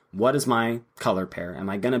 1, what is my color pair?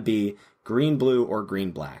 Am I going to be green-blue or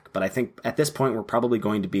green-black? But I think at this point we're probably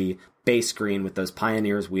going to be base green with those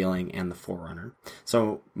Pioneers wheeling and the Forerunner.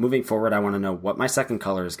 So moving forward, I want to know what my second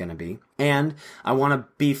color is going to be. And I want to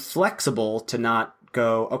be flexible to not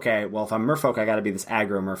go, okay, well, if I'm Merfolk, I got to be this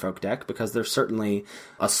aggro Merfolk deck, because there's certainly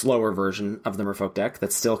a slower version of the Merfolk deck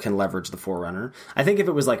that still can leverage the Forerunner. I think if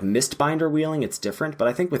it was like Mistbinder wheeling, it's different, but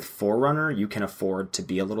I think with Forerunner, you can afford to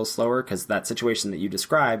be a little slower, because that situation that you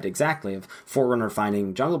described exactly of Forerunner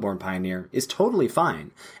finding Jungleborn Pioneer is totally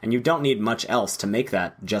fine, and you don't need much else to make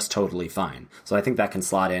that just totally fine. So I think that can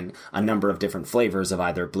slot in a number of different flavors of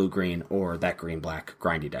either blue-green or that green-black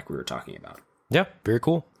grindy deck we were talking about. Yeah, very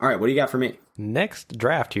cool. All right, what do you got for me? Next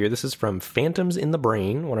draft here, this is from Phantoms in the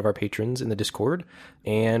Brain, one of our patrons in the Discord,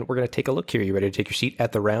 and we're going to take a look here. You ready to take your seat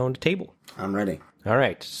at the round table? I'm ready. All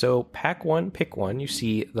right, so pack 1, pick 1. You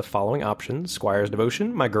see the following options. Squire's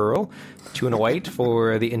Devotion, my girl. 2 and a white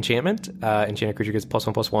for the enchantment. Enchanted creature gets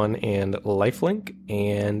 +1/+1 and lifelink,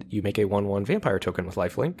 and you make a 1/1 vampire token with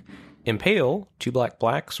lifelink. Impale, 2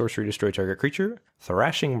 black, sorcery, destroy target creature.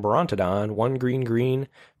 Thrashing Brontodon, 1 green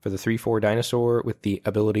for the 3/4 dinosaur with the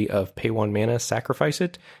ability of pay 1 mana, sacrifice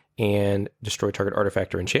it, and destroy target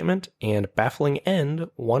artifact or enchantment. And Baffling End,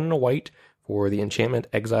 1 and a white for the enchantment,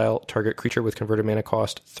 exile target creature with converted mana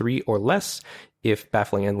cost 3 or less. If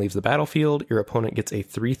Baffling End leaves the battlefield, your opponent gets a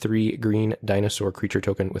 3/3 green dinosaur creature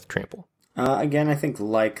token with trample. Again, I think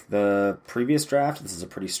like the previous draft, this is a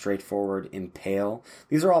pretty straightforward Impale.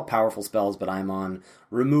 These are all powerful spells, but I'm on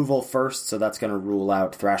removal first, so that's going to rule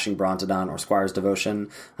out Thrashing Brontodon or Squire's Devotion.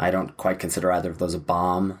 I don't quite consider either of those a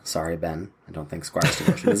bomb. Sorry, Ben. I don't think Squire's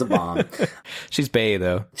Devotion is a bomb. She's Bae,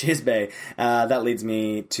 though. She's Bae. That leads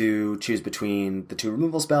me to choose between the 2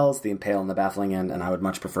 removal spells, the Impale and the Baffling End, and I would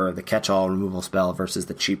much prefer the Catch-All removal spell versus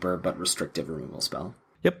the cheaper but restrictive removal spell.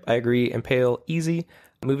 Yep, I agree. Impale, easy.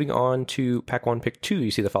 Moving on to pack 1, pick 2,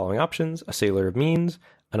 you see the following options. A Sailor of Means,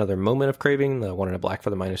 another Moment of Craving, the 1 and a black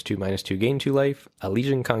for the -2/-2, gain 2 life. A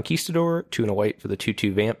Legion Conquistador, 2 and a white for the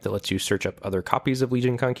 2/2 vamp that lets you search up other copies of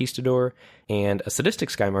Legion Conquistador. And a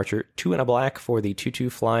Sadistic Sky Marcher, 2 and a black for the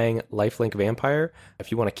 2/2 flying lifelink vampire.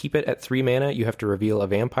 If you want to keep it at 3 mana, you have to reveal a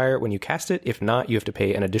vampire when you cast it. If not, you have to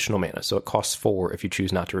pay an additional mana, so it costs 4 if you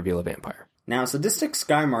choose not to reveal a vampire. Now, Sadistic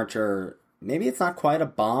Sky Marcher, maybe it's not quite a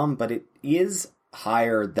bomb, but it is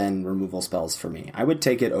higher than removal spells for me. I would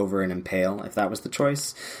take it over an Impale if that was the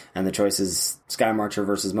choice. And the choice is Sky Marcher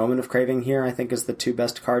versus Moment of Craving here, I think, is the 2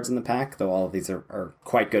 best cards in the pack, though all of these are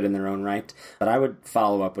quite good in their own right. But I would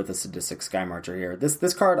follow up with a Sadistic Sky Marcher here.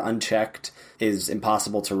 This card, unchecked, is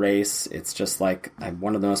impossible to race. It's just like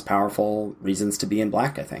one of the most powerful reasons to be in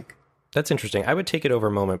black, I think. That's interesting. I would take it over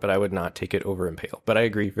Moment, but I would not take it over Impale. But I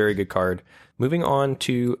agree, very good card. Moving on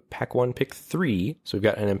to pack 1, pick 3. So we've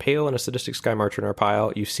got an Impale and a Sadistic Sky Marcher in our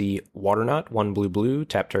pile. You see Waterknot, 1 blue,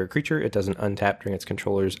 tap target creature. It doesn't untap during its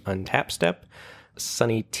controller's untap step.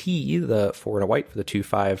 Sunny T, the 4 and a white for the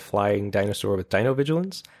 2/5 flying dinosaur with Dino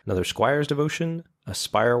Vigilance. Another Squire's Devotion. A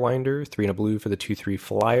Spirewinder, 3 and a blue for the 2/3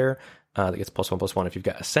 flyer that gets +1/+1 if you've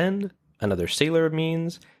got Ascend. another Sailor of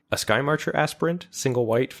Means, a Sky Marcher Aspirant, single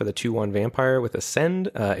white for the 2/1 Vampire with Ascend.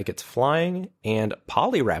 It gets flying, and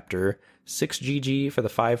Polyraptor, 6 GG for the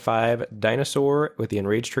 5/5 Dinosaur with the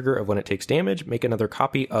Enrage trigger of when it takes damage. Make another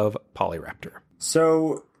copy of Polyraptor.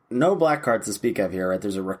 So, no black cards to speak of here, right?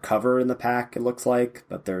 There's a Recover in the pack, it looks like,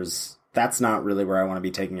 but that's not really where I want to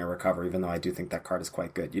be taking a Recover, even though I do think that card is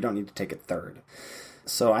quite good. You don't need to take it third.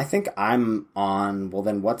 So I think I'm on, well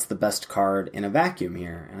then what's the best card in a vacuum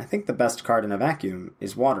here? And I think the best card in a vacuum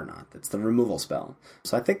is Waterknot. It's the removal spell.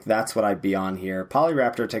 So I think that's what I'd be on here.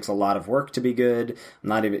 Polyraptor takes a lot of work to be good.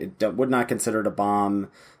 Would not consider it a bomb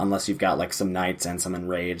unless you've got like some Knights and some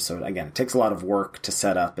Enrage. So again, it takes a lot of work to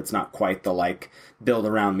set up. It's not quite the like build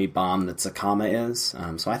around me bomb that Zakama is.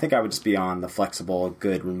 So I think I would just be on the flexible,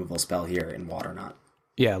 good removal spell here in Waterknot.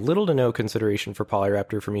 Yeah, little to no consideration for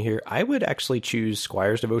Polyraptor for me here. I would actually choose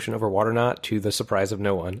Squire's Devotion over Waterknot, to the surprise of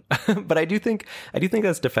no one. But I do think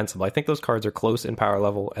that's defensible. I think those cards are close in power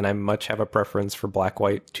level, and I much have a preference for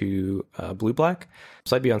black-white to blue-black.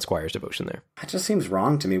 So I'd be on Squire's Devotion there. That just seems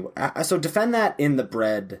wrong to me. So defend that in the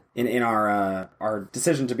bread, in our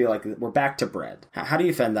decision to be like, we're back to bread. How do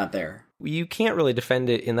you defend that there? You can't really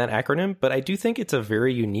defend it in that acronym, but I do think it's a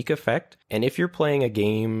very unique effect. And if you're playing a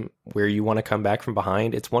game where you want to come back from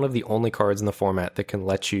behind, it's one of the only cards in the format that can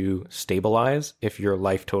let you stabilize if your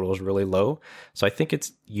life total is really low. So I think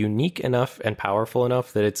it's unique enough and powerful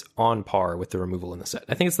enough that it's on par with the removal in the set.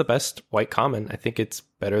 I think it's the best white common. I think it's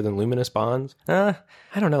better than Luminous Bonds. I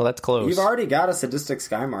don't know. That's close. You've already got a Sadistic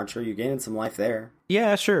Sky Marcher. You gained some life there.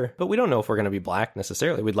 Yeah, sure. But we don't know if we're going to be black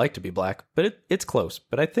necessarily. We'd like to be black, but it's close.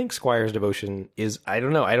 But I think Squire's Devotion is, I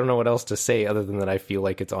don't know what else to say other than that I feel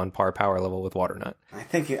like it's on par power level with Waterknot. I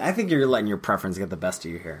think you're letting your preference get the best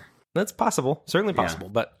of you here. That's possible. Certainly possible.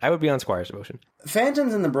 Yeah. But I would be on Squire's Devotion.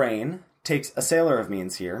 Phantoms in the Brain takes a Sailor of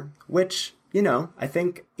Means here, which, I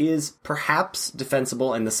think is perhaps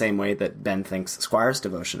defensible in the same way that Ben thinks Squire's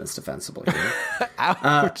Devotion is defensible here.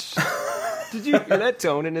 Ouch. Did you hear that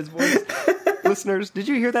tone in his voice? Listeners, did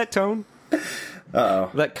you hear that tone?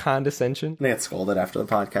 Uh-oh. That condescension? They get scolded after the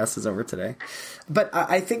podcast is over today. But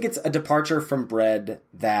I think it's a departure from bread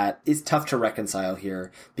that is tough to reconcile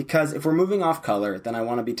here, because if we're moving off color, then I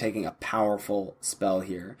want to be taking a powerful spell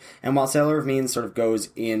here. And while Sailor of Means sort of goes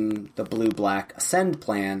in the blue-black Ascend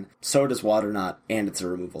plan, so does Waterknot, and it's a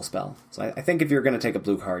removal spell. So I think if you're going to take a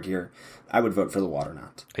blue card here, I would vote for the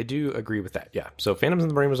Waterknot. I do agree with that, yeah. So Phantoms in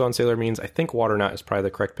the Brain was on Sailor Means. I think Waterknot is probably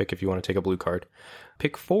the correct pick if you want to take a blue card.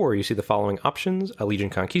 Pick 4, you see the following options: a Legion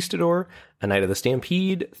Conquistador, a Knight of the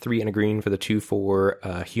Stampede, 3 and a green for the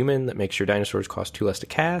 2/4 human that makes your dinosaurs cost 2 less to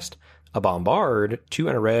cast, a Bombard, 2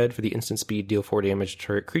 and a red for the instant speed, deal 4 damage to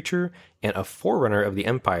target creature, and a Forerunner of the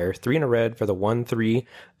Empire, 3 and a red for the 1/3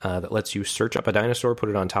 that lets you search up a dinosaur, put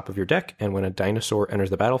it on top of your deck, and when a dinosaur enters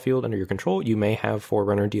the battlefield under your control, you may have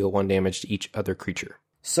Forerunner deal 1 damage to each other creature.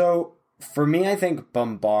 So, for me, I think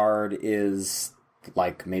Bombard is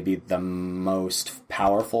like maybe the most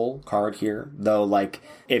powerful card here, though. Like,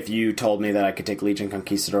 if you told me that I could take Legion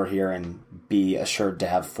Conquistador here and be assured to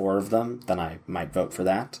have 4 of them, then I might vote for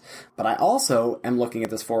that. But I also am looking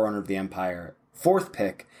at this Forerunner of the Empire 4th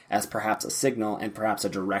pick as perhaps a signal and perhaps a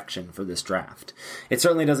direction for this draft. It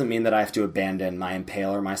certainly doesn't mean that I have to abandon my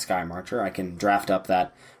Impale or my Sky Marcher. I can draft up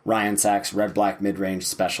that Ryan Sachs red-black mid-range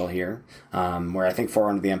special here, where I think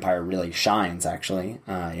Forerunner of the Empire really shines, actually,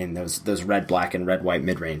 in those red-black and red-white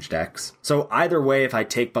mid-range decks. So either way, if I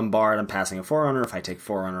take Bombard, I'm passing a Forerunner. If I take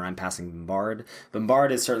Forerunner, I'm passing Bombard.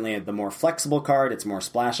 Bombard is certainly the more flexible card. It's more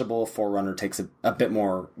splashable. Forerunner takes a bit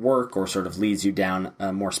more work or sort of leads you down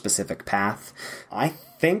a more specific path. I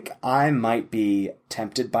think I might be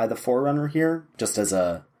tempted by the Forerunner here, just as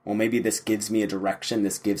well, maybe this gives me a direction,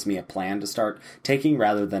 this gives me a plan to start taking,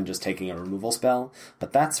 rather than just taking a removal spell.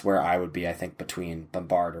 But that's where I would be, I think, between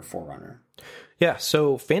Bombard or Forerunner. Yeah,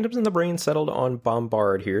 so Phantoms in the Brain settled on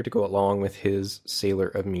Bombard here to go along with his Sailor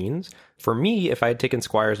of Means. For me, if I had taken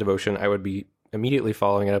Squire's Devotion, I would be immediately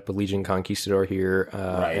following it up with Legion Conquistador here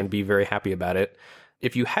and be very happy about it.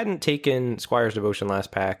 If you hadn't taken Squire's Devotion last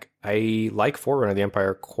pack, I like Forerunner of the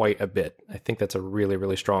Empire quite a bit. I think that's a really,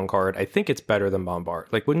 really strong card. I think it's better than Bombard.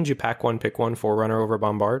 Like, wouldn't you pick one Forerunner over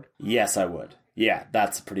Bombard? Yes, I would. Yeah,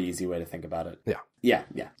 that's a pretty easy way to think about it. Yeah.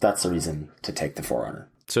 That's the reason to take the Forerunner.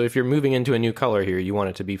 So if you're moving into a new color here, you want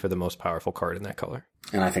it to be for the most powerful card in that color.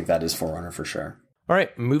 And I think that is Forerunner for sure. All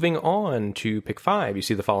right, moving on to pick 5. You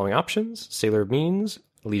see the following options: Sailor of Means,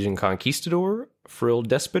 Legion Conquistador, Frilled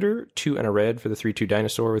Despoter, 2 and a red for the 3/2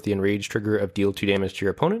 dinosaur with the Enrage trigger of deal 2 damage to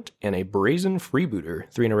your opponent, and a Brazen Freebooter,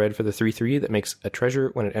 3 and a red for the 3/3 that makes a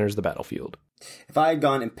treasure when it enters the battlefield. If I had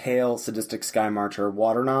gone Impale, Sadistic Sky Marcher,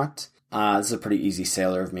 Waterknot, This is a pretty easy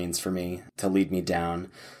Sailor of Means for me to lead me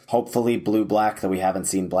down. Hopefully blue-black, though we haven't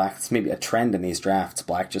seen black. It's maybe a trend in these drafts,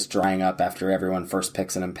 black just drying up after everyone first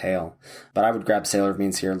picks an Impale. But I would grab Sailor of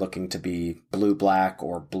Means here, looking to be blue-black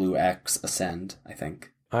or blue-X Ascend, I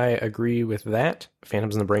think. I agree with that.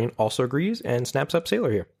 Phantoms in the Brain also agrees and snaps up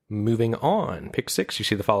Sailor here. Moving on, pick 6, you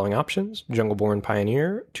see the following options. Jungleborn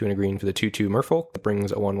Pioneer, 2 and a green for the 2/2 Merfolk that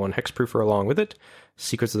brings a 1/1 Hexproofer along with it.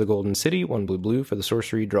 Secrets of the Golden City, 1 blue for the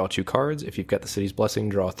sorcery, draw 2 cards. If you've got the City's Blessing,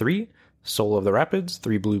 draw 3. Soul of the Rapids,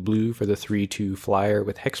 3 blue for the 3/2 Flyer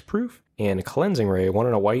with Hexproof. And Cleansing Ray, 1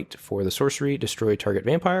 and a white for the sorcery, destroy target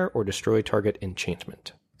vampire or destroy target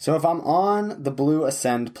enchantment. So if I'm on the blue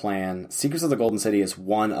Ascend plan, Secrets of the Golden City is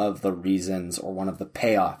one of the reasons or one of the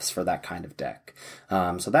payoffs for that kind of deck.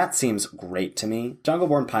 So that seems great to me.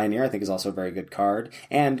 Jungleborn Pioneer I think is also a very good card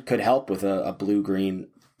and could help with a blue-green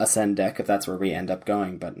Ascend deck if that's where we end up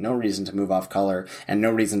going, but no reason to move off color and no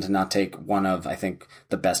reason to not take one of, I think,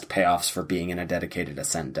 the best payoffs for being in a dedicated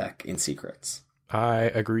Ascend deck in Secrets.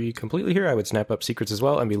 I agree completely here. I would snap up Secrets as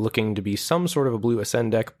well and be looking to be some sort of a blue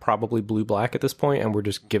Ascend deck, probably blue-black at this point, and we're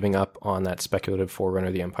just giving up on that speculative Forerunner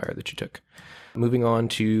of the Empire that you took. Moving on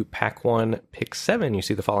to Pack 1, Pick 7, you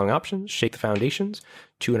see the following options. Shake the Foundations,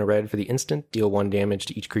 2 and a red for the instant, deal 1 damage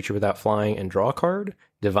to each creature without flying and draw a card.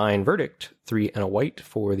 Divine Verdict, 3 and a white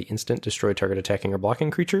for the instant, destroy target attacking or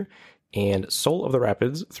blocking creature. And Soul of the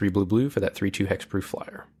Rapids, 3 blue for that 3/2 Hexproof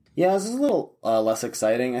Flyer. Yeah, this is a little less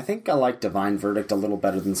exciting. I think I like Divine Verdict a little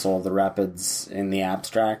better than Soul of the Rapids in the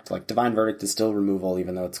abstract. Like, Divine Verdict is still removal,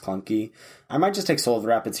 even though it's clunky. I might just take Soul of the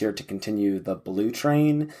Rapids here to continue the blue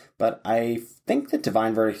train, but I think that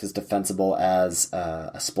Divine Verdict is defensible as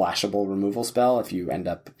a splashable removal spell if you end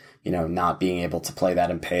up, not being able to play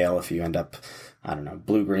that Impale, if you end up, I don't know,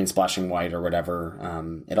 blue-green splashing white or whatever.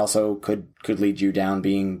 It also could lead you down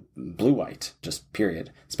being blue-white, just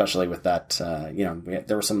period. Especially with that,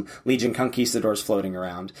 there were some Legion Conquistadors floating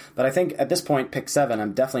around. But I think at this point, pick 7,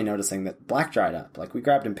 I'm definitely noticing that black dried up. Like, we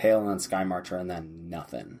grabbed Impale and then Sky Marcher and then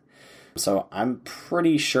nothing. So I'm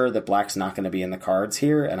pretty sure that black's not going to be in the cards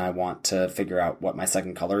here, and I want to figure out what my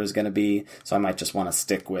second color is going to be. So I might just want to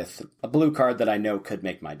stick with a blue card that I know could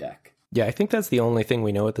make my deck. Yeah, I think that's the only thing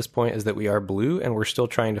we know at this point is that we are blue and we're still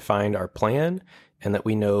trying to find our plan and that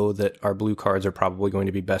we know that our blue cards are probably going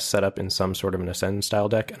to be best set up in some sort of an Ascend style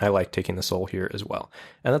deck. And I like taking the Soul here as well.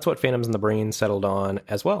 And that's what Phantoms in the Brain settled on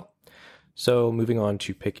as well. So moving on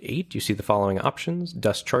to pick 8, you see the following options.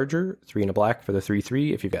 Dust Charger, 3 and a black for the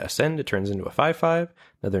 3/3. If you've got Ascend, it turns into a 5/5.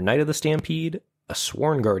 Another Knight of the Stampede, a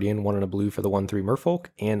Sworn Guardian, 1 and a blue for the 1/3 Merfolk,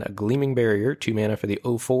 and a Gleaming Barrier, 2 mana for the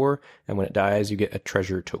 0/4, and when it dies, you get a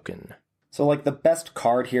treasure token. So, like, the best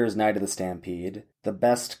card here is Knight of the Stampede. The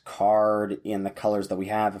best card in the colors that we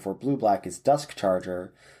have, if we're blue-black, is Dusk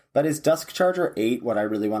Charger. But is Dusk Charger 8 what I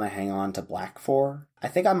really want to hang on to black for? I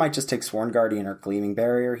think I might just take Sworn Guardian or Gleaming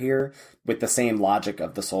Barrier here, with the same logic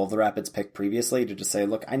of the Soul of the Rapids pick previously, to just say,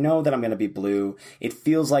 look, I know that I'm going to be blue. It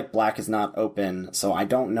feels like black is not open, so I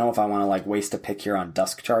don't know if I want to, waste a pick here on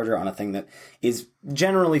Dusk Charger on a thing that is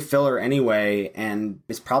generally filler anyway, and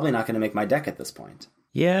is probably not going to make my deck at this point.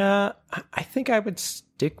 Yeah, I think I would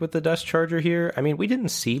stick with the Dust Charger here. I mean, we didn't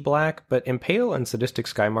see black, but Impale and Sadistic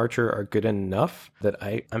Sky Marcher are good enough that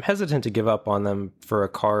I'm hesitant to give up on them for a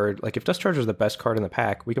card. Like, if Dust Charger is the best card in the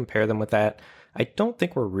pack, we can pair them with that. I don't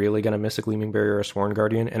think we're really going to miss a Gleaming Barrier or a Sworn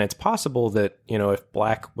Guardian, and it's possible that, if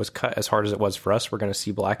black was cut as hard as it was for us, we're going to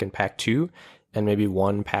see black in pack 2, and maybe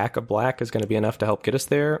 1 pack of black is going to be enough to help get us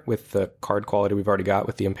there with the card quality we've already got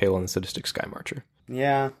with the Impale and the Sadistic Sky Marcher.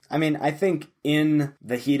 Yeah, I mean, I think in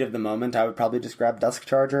the heat of the moment, I would probably just grab Dusk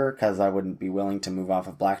Charger, because I wouldn't be willing to move off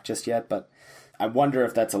of black just yet, but I wonder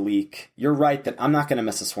if that's a leak. You're right that I'm not going to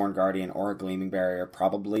miss a Sworn Guardian or a Gleaming Barrier,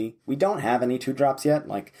 probably. We don't have any 2-drops yet.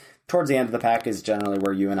 Like, towards the end of the pack is generally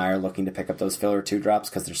where you and I are looking to pick up those filler 2-drops,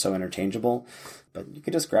 because they're so interchangeable. But you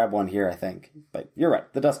could just grab one here, I think. But you're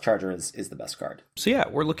right, the Dust Charger is the best card. So yeah,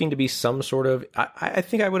 we're looking to be some sort of... I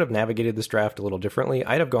think I would have navigated this draft a little differently.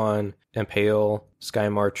 I'd have gone Impale, Sky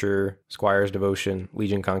Marcher, Squire's Devotion,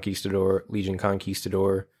 Legion Conquistador,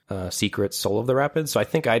 Secrets, Soul of the Rapids. So I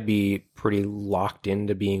think I'd be pretty locked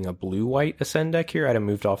into being a blue-white Ascend deck here. I'd have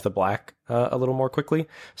moved off the black a little more quickly.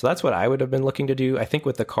 So that's what I would have been looking to do. I think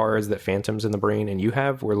with the cards that Phantoms in the Brain and you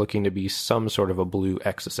have, we're looking to be some sort of a blue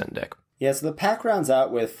X Ascend deck. Yeah, so the pack rounds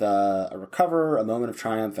out with a Recover, a Moment of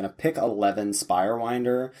Triumph, and a pick 11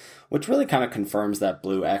 Spirewinder, which really kind of confirms that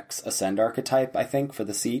blue X Ascend archetype, I think, for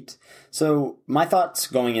the seat. So my thoughts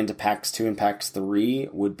going into packs 2 and packs 3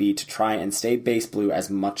 would be to try and stay base blue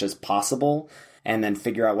as much as possible, and then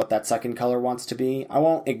figure out what that second color wants to be. I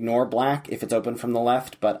won't ignore black if it's open from the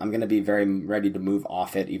left, but I'm going to be very ready to move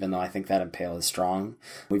off it, even though I think that Impale is strong.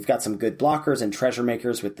 We've got some good blockers and treasure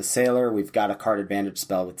makers with the Sailor. We've got a card advantage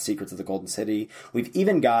spell with Secrets of the Golden City. We've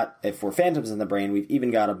even got, if we're Phantoms in the Brain, we've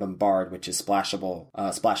even got a Bombard, which is splashable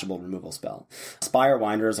removal spell.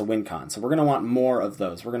 Spirewinder is a win con, so we're going to want more of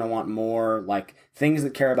those. We're going to want more, like, things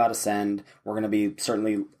that care about Ascend. We're going to be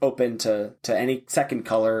certainly open to any second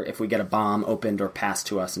color if we get a bomb opened or passed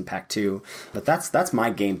to us in Pack 2. But that's my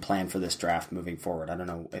game plan for this draft moving forward. I don't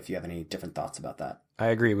know if you have any different thoughts about that. I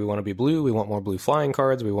agree. We want to be blue. We want more blue flying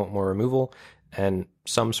cards. We want more removal and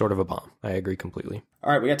some sort of a bomb. I agree completely.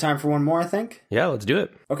 All right, we got time for one more, I think. Yeah, let's do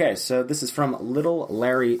it. Okay, so this is from Little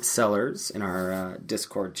Larry Sellers in our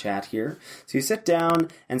Discord chat here. So you sit down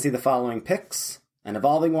and see the following picks: an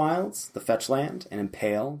Evolving Wilds, the Fetch Land, an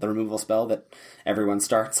Impale, the removal spell that everyone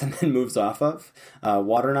starts and then moves off of,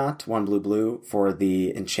 Waterknot, 1 blue for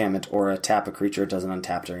the enchantment aura, tap a creature, it doesn't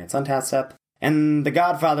untap during its untap step, and the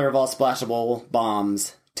godfather of all splashable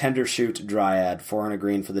bombs, Tendershoot Dryad, 4 and a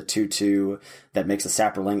green for the 2/2 that makes a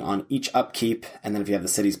Saproling on each upkeep, and then if you have the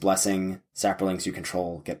City's Blessing, Saprolings you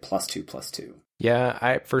control get +2/+2.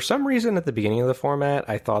 Yeah, for some reason at the beginning of the format,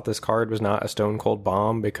 I thought this card was not a Stone Cold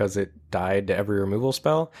Bomb because it died to every removal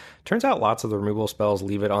spell. Turns out lots of the removal spells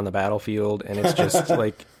leave it on the battlefield, and it's just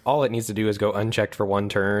like all it needs to do is go unchecked for 1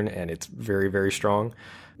 turn, and it's very, very strong.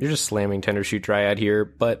 You're just slamming Tendershoot Dryad here,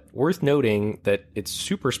 but worth noting that it's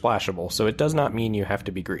super splashable, so it does not mean you have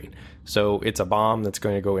to be green. So it's a bomb that's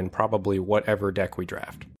going to go in probably whatever deck we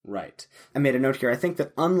draft. Right. I made a note here. I think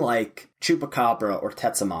that unlike Chupacabra or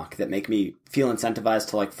Tetzamach that make me feel incentivized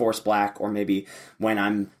to like force black, or maybe when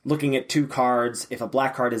I'm looking at 2 cards, if a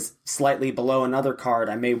black card is slightly below another card,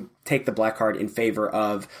 I may take the black card in favor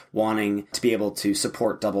of wanting to be able to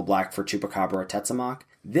support double black for Chupacabra or Tetzamach.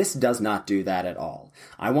 This does not do that at all.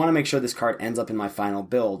 I want to make sure this card ends up in my final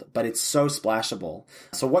build, but it's so splashable.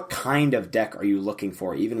 So what kind of deck are you looking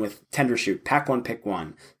for? Even with Tendershoot, pack 1, pick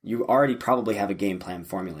 1. You already probably have a game plan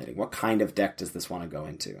formulating. What kind of deck does this want to go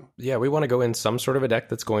into? Yeah, we want to go in some sort of a deck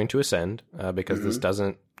that's going to Ascend, because this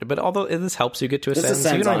doesn't... But although this helps you get to Ascend... This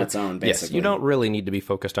ascends on its own, basically. Yes, you don't really need to be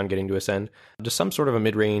focused on getting to Ascend. Just some sort of a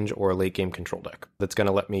mid-range or a late-game control deck that's going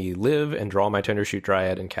to let me live and draw my Tendershoot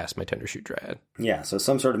Dryad and cast my Tendershoot Dryad. Yeah, so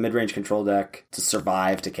some sort of mid-range control deck to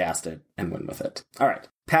survive to cast it and win with it. All right,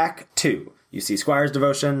 pack 2. You see Squire's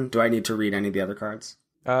Devotion. Do I need to read any of the other cards?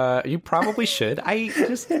 You probably should.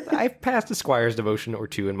 I've passed a Squire's Devotion or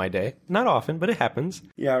 2 in my day. Not often, but it happens.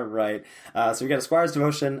 Yeah, right. So we got a Squire's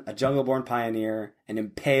Devotion, a Jungleborn Pioneer, an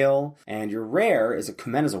Impale, and your rare is a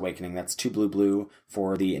Kumena's Awakening. That's 2 blue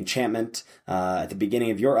for the enchantment. At the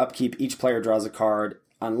beginning of your upkeep, each player draws a card,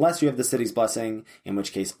 unless you have the City's Blessing, in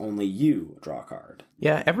which case only you draw a card.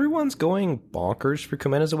 Yeah, everyone's going bonkers for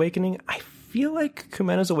Kumena's Awakening. I feel like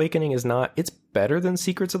Kumena's Awakening is not... It's better than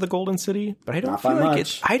Secrets of the Golden City, but I don't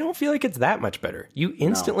feel like it's that much better. You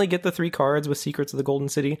instantly get the 3 cards with Secrets of the Golden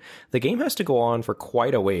City. The game has to go on for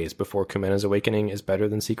quite a ways before Kumena's Awakening is better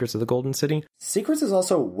than Secrets of the Golden City. Secrets is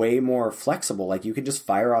also way more flexible. Like, you can just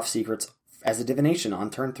fire off Secrets as a divination on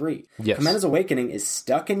turn 3. Yes. Kumena's Awakening is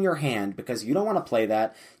stuck in your hand because you don't want to play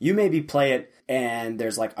that. You maybe play it and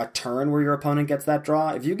there's like a turn where your opponent gets that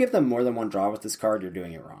draw. If you give them more than 1 draw with this card, you're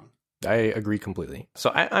doing it wrong. I agree completely. So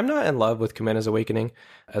I'm not in love with Kumena's Awakening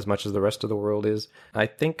as much as the rest of the world is. I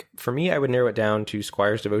think for me, I would narrow it down to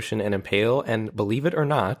Squire's Devotion and Impale, and believe it or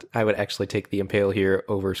not, I would actually take the Impale here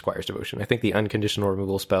over Squire's Devotion. I think the unconditional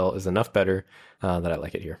removal spell is enough better that I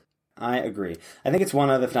like it here. I agree. I think it's one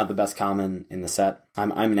of, if not the best common in the set.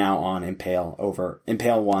 I'm now on Impale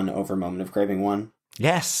 1 over Moment of Craving 1.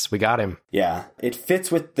 Yes, we got him. Yeah, it fits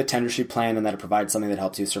with the Tendershoot plan in that it provides something that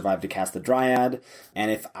helps you survive to cast the Dryad. And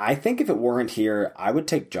if it weren't here, I would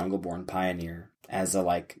take Jungleborn Pioneer as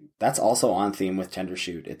that's also on theme with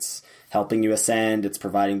Tendershoot. It's helping you ascend, it's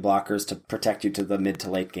providing blockers to protect you to the mid to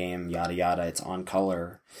late game, yada yada, it's on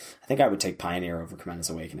color. I think I would take Pioneer over Kumena's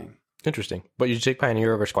Awakening. Interesting. But you take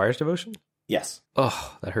Pioneer over Squire's Devotion? Yes.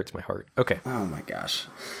 Oh, that hurts my heart. Okay. Oh my gosh.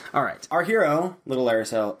 All right. Our hero, Little Larry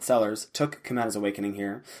Sellers, took Kumena's Awakening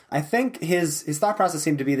here. I think his thought process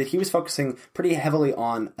seemed to be that he was focusing pretty heavily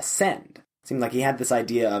on Ascend. It seemed like he had this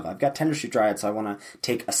idea of, I've got Tendershoot Dryad, so I want to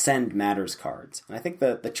take Ascend Matters cards. And I think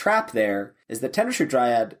the trap there is that Tendershoot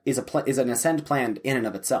Dryad is an Ascend plan in and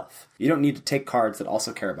of itself. You don't need to take cards that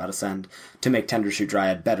also care about Ascend to make Tendershoot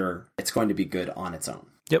Dryad better. It's going to be good on its own.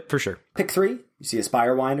 Yep, for sure. Pick 3, you see a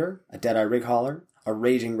Spirewinder, a Deadeye Righauler, a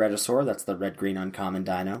Raging Regisaur, that's the red-green uncommon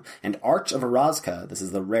dino, and Arch of Orazca, this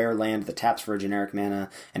is the rare land that taps for a generic mana,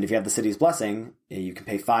 and if you have the City's Blessing, you can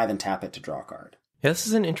pay 5 and tap it to draw a card. Yeah, this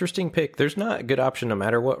is an interesting pick. There's not a good option no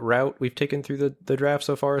matter what route we've taken through the draft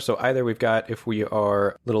so far. So either we've got, if we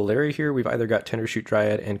are Little Larry here, we've either got Tendershoot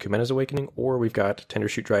Dryad and Kumena's Awakening, or we've got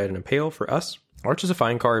Tendershoot Dryad and Impale for us. Arch is a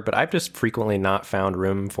fine card, but I've just frequently not found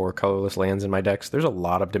room for colorless lands in my decks. There's a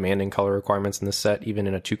lot of demanding color requirements in this set, even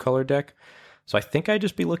in a 2-color deck. So I think I'd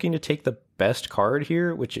just be looking to take the best card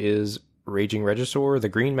here, which is Raging Regisaur. The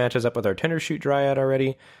green matches up with our Tendershoot Dryad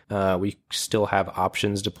already. We still have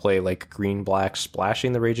options to play like green-black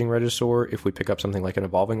splashing the Raging Regisaur if we pick up something like an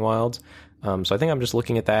Evolving Wilds. So I think I'm just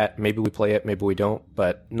looking at that. Maybe we play it, maybe we don't,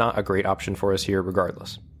 but not a great option for us here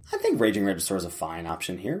regardless. I think Raging Regisaur is a fine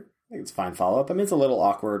option here. I think it's a fine follow-up. I mean, it's a little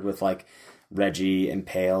awkward with like Reggie,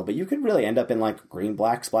 Impale, but you could really end up in like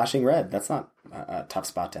green-black splashing red. That's not a tough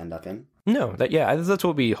spot to end up in. No, that's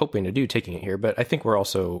what we're hoping to do, taking it here, but I think we're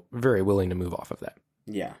also very willing to move off of that.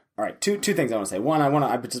 Yeah. All right. Two things I want to say. One,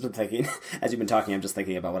 I've just been thinking, as you've been talking, I'm just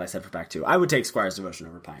thinking about what I said for pack 2. I would take Squire's Devotion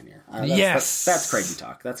over Pioneer. That's crazy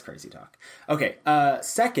talk. That's crazy talk. Okay.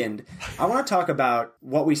 Second, I want to talk about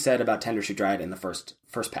what we said about Tendershoot Dryad in the first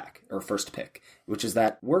pack, or first pick, which is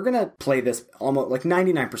that we're going to play this almost like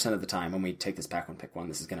 99% of the time when we take this pack 1, pick 1,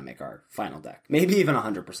 this is going to make our final deck. Maybe even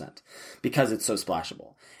 100%, because it's so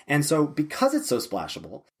splashable. And so because it's so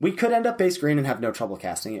splashable, we could end up base green and have no trouble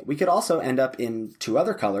casting it. We could also end up in 2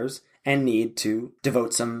 other colors and need to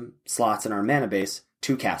devote some slots in our mana base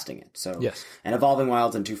to casting it. So yes. An Evolving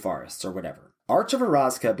Wilds and 2 Forests or whatever. Arch of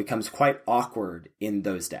Orazca becomes quite awkward in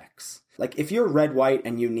those decks. Like, if you're red-white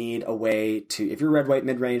and you need a way to... If you're red-white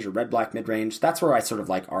mid-range or red-black mid-range, that's where I sort of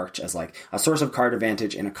like Arch as, like, a source of card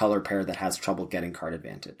advantage in a color pair that has trouble getting card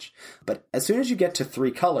advantage. But as soon as you get to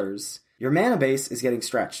 3 colors, your mana base is getting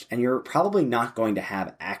stretched, and you're probably not going to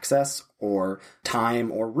have access or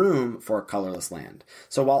time or room for a colorless land.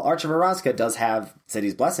 So while Arch of Orazca does have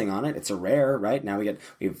City's Blessing on it, it's a rare, right? Now we have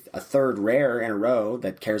a 3rd rare in a row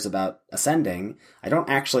that cares about ascending. I don't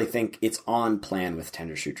actually think it's on plan with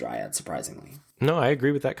Tendershoot Dryad, surprisingly. No, I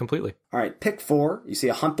agree with that completely. All right, pick 4. You see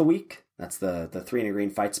a Hunt the Weak. That's the 3 and a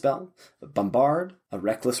green fight spell. A Bombard, a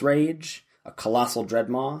Reckless Rage, a Colossal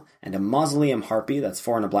Dreadmaw, and a Mausoleum Harpy. That's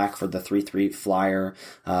 4 and a black for the 3/3 flyer.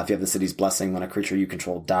 If you have the City's Blessing, when a creature you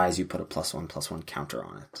control dies, you put a +1/+1 counter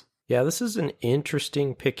on it. Yeah, this is an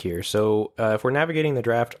interesting pick here. So if we're navigating the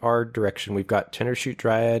draft our direction, we've got Tendershoot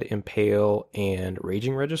Dryad, Impale, and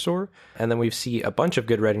Raging Regisaur. And then we see a bunch of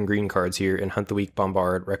good red and green cards here in Hunt the Weak,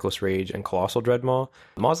 Bombard, Reckless Rage, and Colossal Dreadmaw.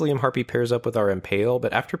 Mausoleum Harpy pairs up with our Impale,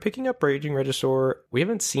 but after picking up Raging Regisaur, we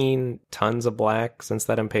haven't seen tons of black since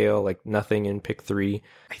that Impale, like nothing in pick 3.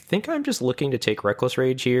 I think I'm just looking to take Reckless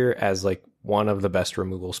Rage here as like one of the best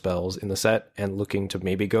removal spells in the set and looking to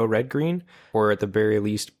maybe go red-green, or at the very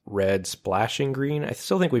least red splashing green. I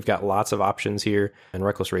still think we've got lots of options here, and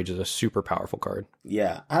Reckless Rage is a super powerful card.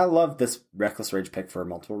 Yeah, I love this Reckless Rage pick for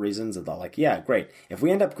multiple reasons. And like, yeah, great. If we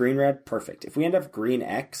end up green-red, perfect. If we end up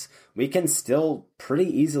green-X, we can still pretty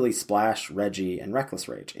easily splash Reggie and Reckless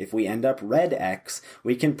Rage. If we end up red-X,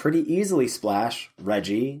 we can pretty easily splash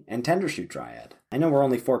Reggie and Tendershoot Dryad. I know we're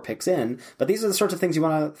only 4 picks in, but these are the sorts of things you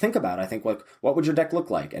want to think about. I think, like, what would your deck look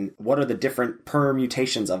like? And what are the different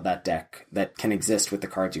permutations of that deck that can exist with the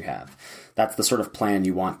cards you have? That's the sort of plan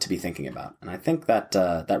you want to be thinking about. And I think that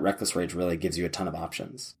that Reckless Rage really gives you a ton of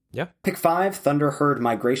options. Yeah. Pick 5, Thunder Herd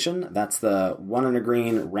Migration. That's the 1 and a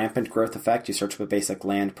green rampant growth effect. You search up a basic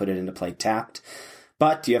land, put it into play tapped.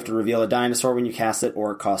 But you have to reveal a dinosaur when you cast it,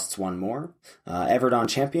 or it costs 1 more. Everdawn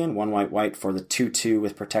Champion, 1 white for the 2/2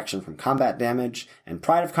 with protection from combat damage. And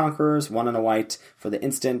Pride of Conquerors, 1 and a white for the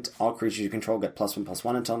instant. All creatures you control get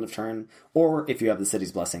 +1/+1 until end of turn. Or if you have the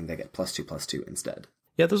City's Blessing, they get +2/+2 instead.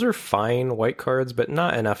 Yeah, those are fine white cards, but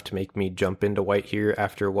not enough to make me jump into white here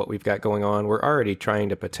after what we've got going on. We're already trying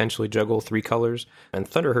to potentially juggle 3 colors, and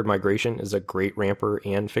Thunderherd Migration is a great ramper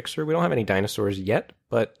and fixer. We don't have any dinosaurs yet,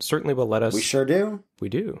 but certainly will let us... We sure do. We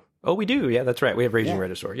do. Oh, we do. Yeah, that's right. We have Raging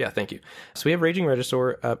Regisaur. Yeah, thank you. So we have Raging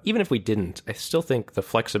Regisaur. Even if we didn't, I still think the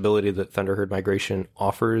flexibility that Thunderherd Migration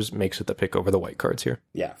offers makes it the pick over the white cards here.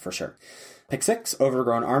 Yeah, for sure. Pick 6,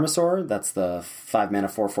 Overgrown Armasaur. That's the 5 mana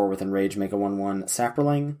 4/4 with Enrage, make a 1/1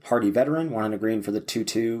 Saproling. Hardy Veteran, 1 and a green for the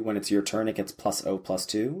 2/2. When it's your turn, it gets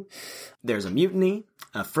 +0/+2. There's a Mutiny,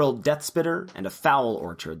 a Frilled Death Spitter, and a Foul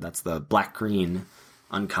Orchard. That's the black-green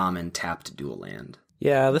uncommon tapped dual land.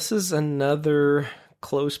 Yeah, this is another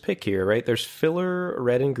close pick here, right? There's filler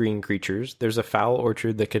red and green creatures. There's a Foul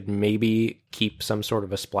Orchard that could maybe keep some sort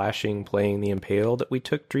of a splashing playing the Impale that we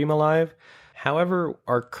took Dream Alive. However,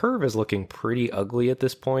 our curve is looking pretty ugly at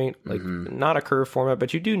this point. Like, not a curve format,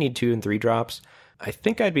 but you do need 2 and 3 drops. I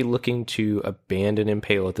think I'd be looking to abandon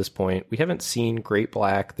Impale at this point. We haven't seen great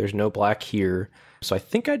black. There's no black here. So I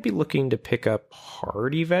think I'd be looking to pick up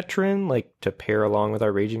Hardy Veteran, like to pair along with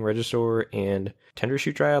our Raging Regisaur and Tender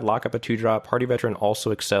Shoot Dryad, lock up a 2-drop. Hardy Veteran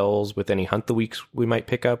also excels with any Hunt the Weeks we might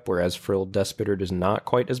pick up, whereas Frilled Deathspitter does not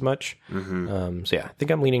quite as much. So yeah, I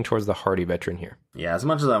think I'm leaning towards the Hardy Veteran here. Yeah, as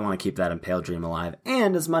much as I want to keep that Impale Dream alive,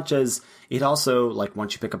 and as much as it also, like,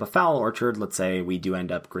 once you pick up a Foul Orchard, let's say we do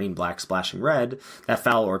end up green, black, splashing red, that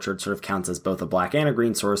Foul Orchard sort of counts as both a black and a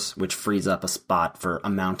green source, which frees up a spot for a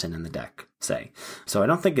mountain in the deck, say. So I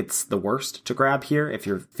don't think it's the worst to grab here if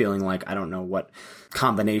you're feeling like, I don't know what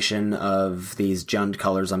combination of these Jund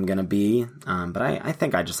colors I'm going to be, but I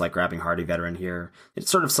think I just like grabbing Hardy Veteran here. It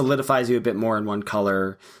sort of solidifies you a bit more in one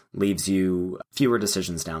color, leaves you fewer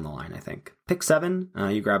decisions down the line, I think. Pick 7,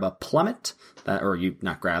 you grab a Plummet, or you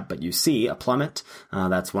not grab, but you see a Plummet.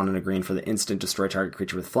 That's 1 and a green for the instant destroy target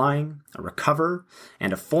creature with flying, a Recover,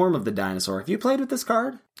 and a Form of the Dinosaur. Have you played with this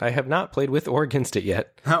card? I have not played with or against it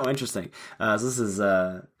yet. Oh, interesting. So this is,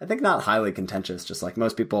 I think, not highly contentious, just like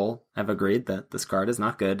most people have agreed that this card is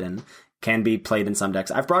not good and can be played in some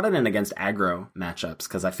decks. I've brought it in against aggro matchups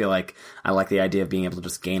because I feel like I like the idea of being able to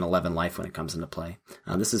just gain 11 life when it comes into play.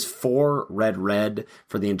 This is 4 red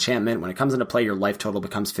for the enchantment. When it comes into play, your life total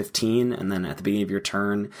becomes 15, and then at the beginning of your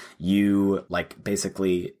turn, you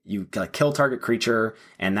kill target creature,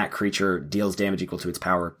 and that creature deals damage equal to its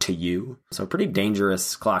power to you. So pretty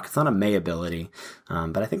dangerous clock. It's not a May ability,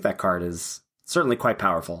 but I think that card is certainly quite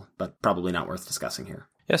powerful, but probably not worth discussing here.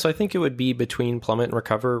 Yeah, so I think it would be between Plummet and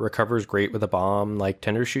Recover. Recover is great with a bomb like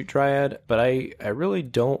Tender Shoot Dryad, but I really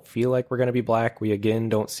don't feel like we're going to be black. We, again,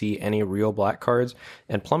 don't see any real black cards,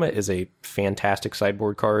 and Plummet is a fantastic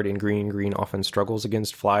sideboard card in green. Green often struggles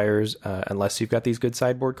against flyers unless you've got these good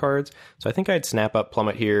sideboard cards. So I think I'd snap up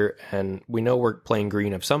Plummet here, and we know we're playing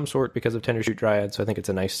green of some sort because of Tender Shoot Dryad, so I think it's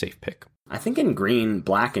a nice safe pick. I think in green,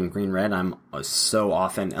 black, and green red, I'm so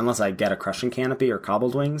often, unless I get a Crushing Canopy or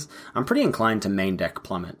Cobbled Wings, I'm pretty inclined to main deck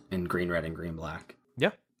Plummet in green, red, and green, black.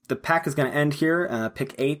 Yeah. The pack is going to end here.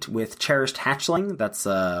 Pick 8 with Cherished Hatchling. That's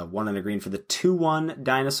 1 and a green for the 2/1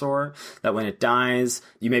 dinosaur. That when it dies,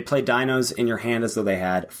 you may play dinos in your hand as though they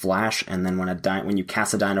had flash, and then when you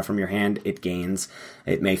cast a dino from your hand,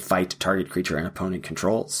 it may fight target creature and opponent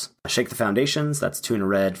controls. Shake the Foundations. That's 2 and a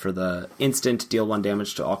red for the instant, deal 1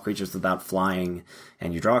 damage to all creatures without flying,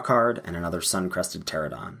 and you draw a card, and another Sun-Crested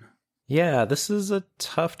Pterodon. Yeah, this is a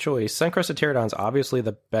tough choice. Sun-Crested Pterodon's obviously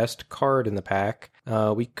the best card in the pack.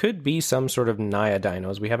 We could be some sort of Naya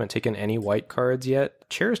Dinos. We haven't taken any white cards yet.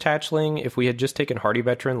 Cherished Hatchling, if we had just taken Hardy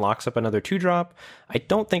Veteran, locks up another 2-drop. I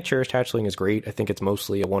don't think Cherished Hatchling is great. I think it's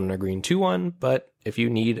mostly a 1 and a green 2/1, but if you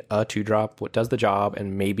need a 2-drop, what does the job,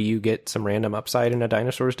 and maybe you get some random upside in a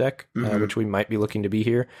Dinosaurs deck, which we might be looking to be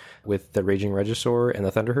here with the Raging Regisaur and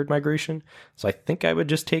the Thunderherd Migration. So I think I would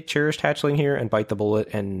just take Cherished Hatchling here and bite the bullet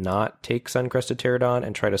and not take Sun-Crested Pterodon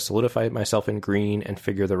and try to solidify myself in green and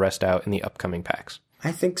figure the rest out in the upcoming packs.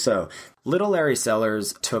 I think so. Little Larry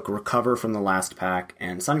Sellers took Recover from the last pack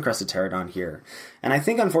and Sun-Crested Pterodon here. And I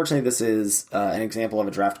think, unfortunately, this is an example of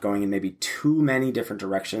a draft going in maybe too many different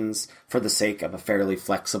directions for the sake of a fairly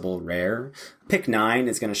flexible rare. Pick 9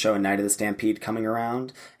 is going to show a Knight of the Stampede coming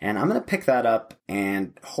around, and I'm going to pick that up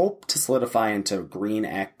and hope to solidify into green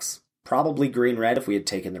X, probably green-red if we had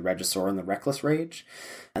taken the Regisaur and the Reckless Rage.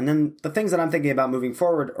 And then the things that I'm thinking about moving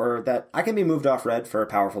forward are that I can be moved off red for a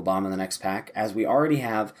powerful bomb in the next pack, as we already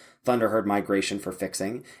have Thunderherd Migration for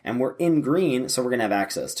fixing, and we're in green, so we're going to have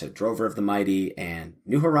access to Drover of the Mighty and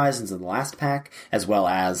New Horizons in the last pack, as well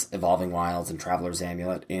as Evolving Wilds and Traveler's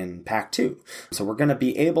Amulet in pack 2. So we're going to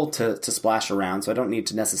be able to splash around, so I don't need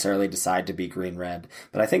to necessarily decide to be green-red,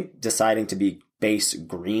 but I think deciding to be base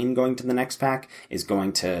green going to the next pack is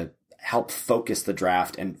going to help focus the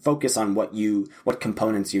draft and focus on what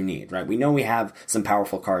components you need, right? We know we have some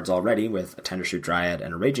powerful cards already with a Tender Shoot Dryad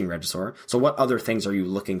and a Raging Regisaur. So what other things are you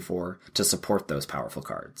looking for to support those powerful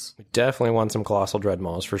cards? We definitely want some Colossal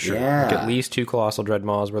Dreadmaws for sure. Yeah. Like at least 2 Colossal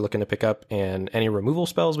Dreadmaws we're looking to pick up, and any removal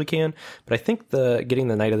spells we can. But I think getting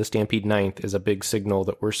the Knight of the Stampede 9th is a big signal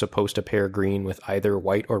that we're supposed to pair green with either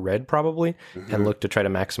white or red probably, and look to try to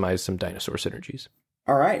maximize some dinosaur synergies.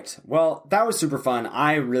 All right. Well, that was super fun.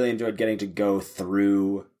 I really enjoyed getting to go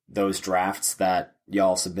through those drafts that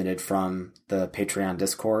y'all submitted from the Patreon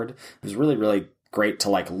Discord. It was really, really great to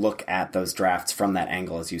look at those drafts from that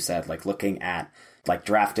angle, as you said, looking at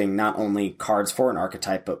drafting not only cards for an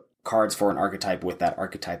archetype, but cards for an archetype with that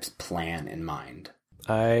archetype's plan in mind.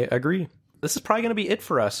 I agree. This is probably going to be it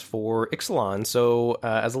for us for Ixalan. So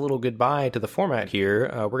as a little goodbye to the format here,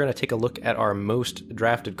 we're going to take a look at our most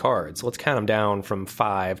drafted cards. Let's count them down from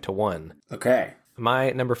 5 to 1. Okay. My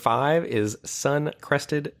number 5 is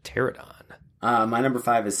Sun-Crested Pterodon. My number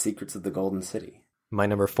 5 is Secrets of the Golden City. My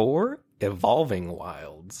number 4, Evolving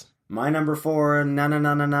Wilds. My number 4,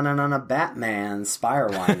 Batman,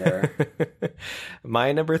 Spirewinder.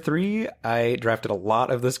 My number 3, I drafted a lot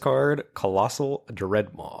of this card, Colossal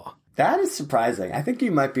Dreadmaw. That is surprising. I think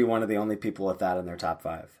you might be one of the only people with that in their top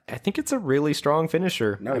 5. I think it's a really strong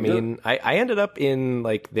finisher. No, I ended up in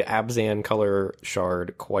like the Abzan color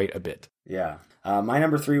shard quite a bit. Yeah. My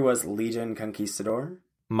number 3 was Legion Conquistador.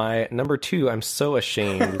 My number 2, I'm so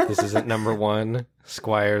ashamed this isn't number 1,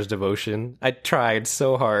 Squire's Devotion. I tried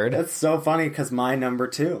so hard. That's so funny because my number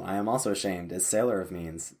 2, I am also ashamed, is Sailor of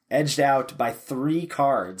Means. Edged out by 3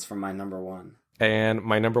 cards from my number 1. And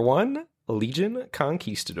my number 1, Legion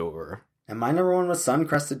Conquistador. And my number 1 was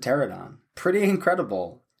Sun-Crested Pterodon. Pretty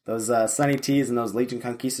incredible. Those Sunny T's and those Legion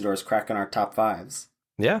Conquistadors cracking our top 5s.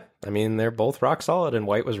 Yeah, I mean, they're both rock solid, and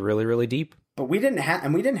white was really, really deep. But we didn't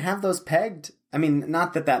have those pegged. I mean,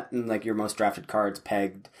 not that like your most drafted cards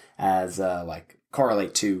pegged as like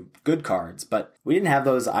correlate to good cards, but we didn't have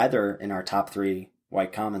those either in our top 3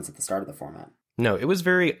 white commons at the start of the format. No, it was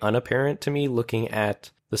very unapparent to me looking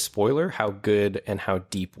at the spoiler how good and how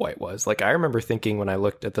deep white was. Like, I remember thinking when I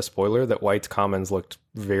looked at the spoiler that white's commons looked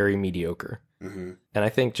very mediocre. Mm-hmm. And I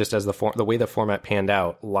think just as the way the format panned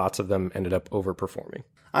out, lots of them ended up overperforming.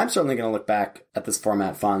 I'm certainly going to look back at this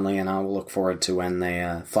format fondly, and I will look forward to when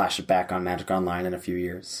they flash it back on Magic Online in a few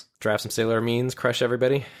years. Draft some Sailor Means, crush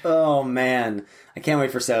everybody. Oh man, I can't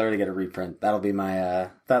wait for Sailor to get a reprint. That'll be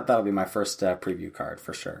my that'll be my first preview card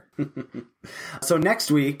for sure. So next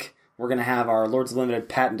week we're going to have our Lords of Limited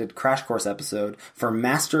patented Crash Course episode for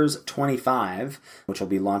Masters 25, which will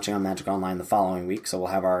be launching on Magic Online the following week. So we'll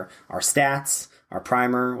have our stats, our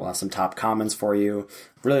primer, we'll have some top commons for you.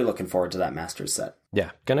 Really looking forward to that Masters set.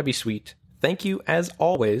 Yeah, gonna be sweet. Thank you, as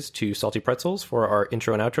always, to Salty Pretzels for our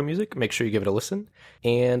intro and outro music. Make sure you give it a listen.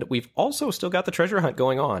 And we've also still got the treasure hunt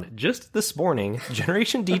going on. Just this morning,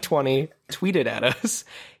 Generation D20 tweeted at us.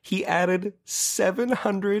 He added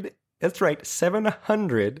 700, that's right,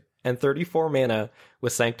 734 mana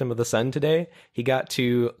with Sanctum of the Sun today. He got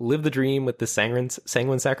to live the dream with the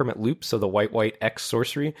Sanguine Sacrament loop, so the white X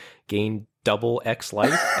sorcery gained double X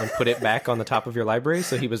life and put it back on the top of your library.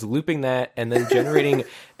 So he was looping that and then generating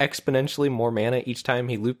exponentially more mana each time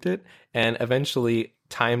he looped it, and eventually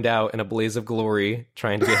timed out in a blaze of glory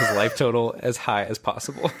trying to get his life total as high as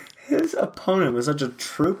possible. His opponent was such a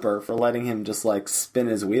trooper for letting him just like spin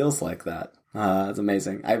his wheels like that. That's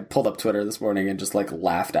amazing. I pulled up Twitter this morning and just like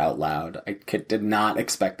laughed out loud. I did not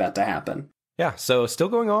expect that to happen. Yeah, so still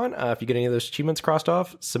going on. If you get any of those achievements crossed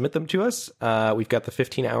off, submit them to us. We've got the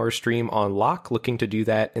 15-hour stream on lock, looking to do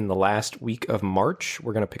that in the last week of March.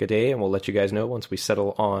 We're going to pick a day, and we'll let you guys know once we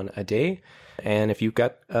settle on a day. And if you've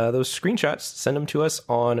got those screenshots, send them to us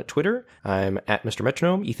on Twitter. I'm at Mr.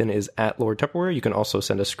 Metronome. Ethan is at Lord Tupperware. You can also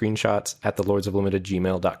send us screenshots at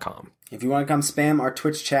thelordsofunlimited@gmail.com. If you want to come spam our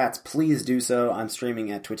Twitch chats, please do so. I'm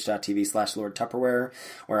streaming at twitch.tv/Lord Tupperware,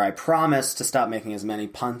 where I promise to stop making as many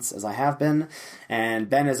punts as I have been. And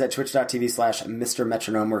Ben is at twitch.tv/Mr.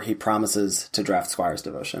 Metronome, where he promises to draft Squire's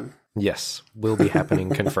Devotion. Yes, will be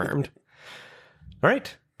happening, confirmed. All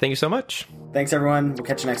right. Thank you so much. Thanks, everyone. We'll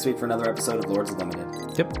catch you next week for another episode of Lords of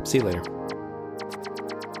Limited. Yep. See you later.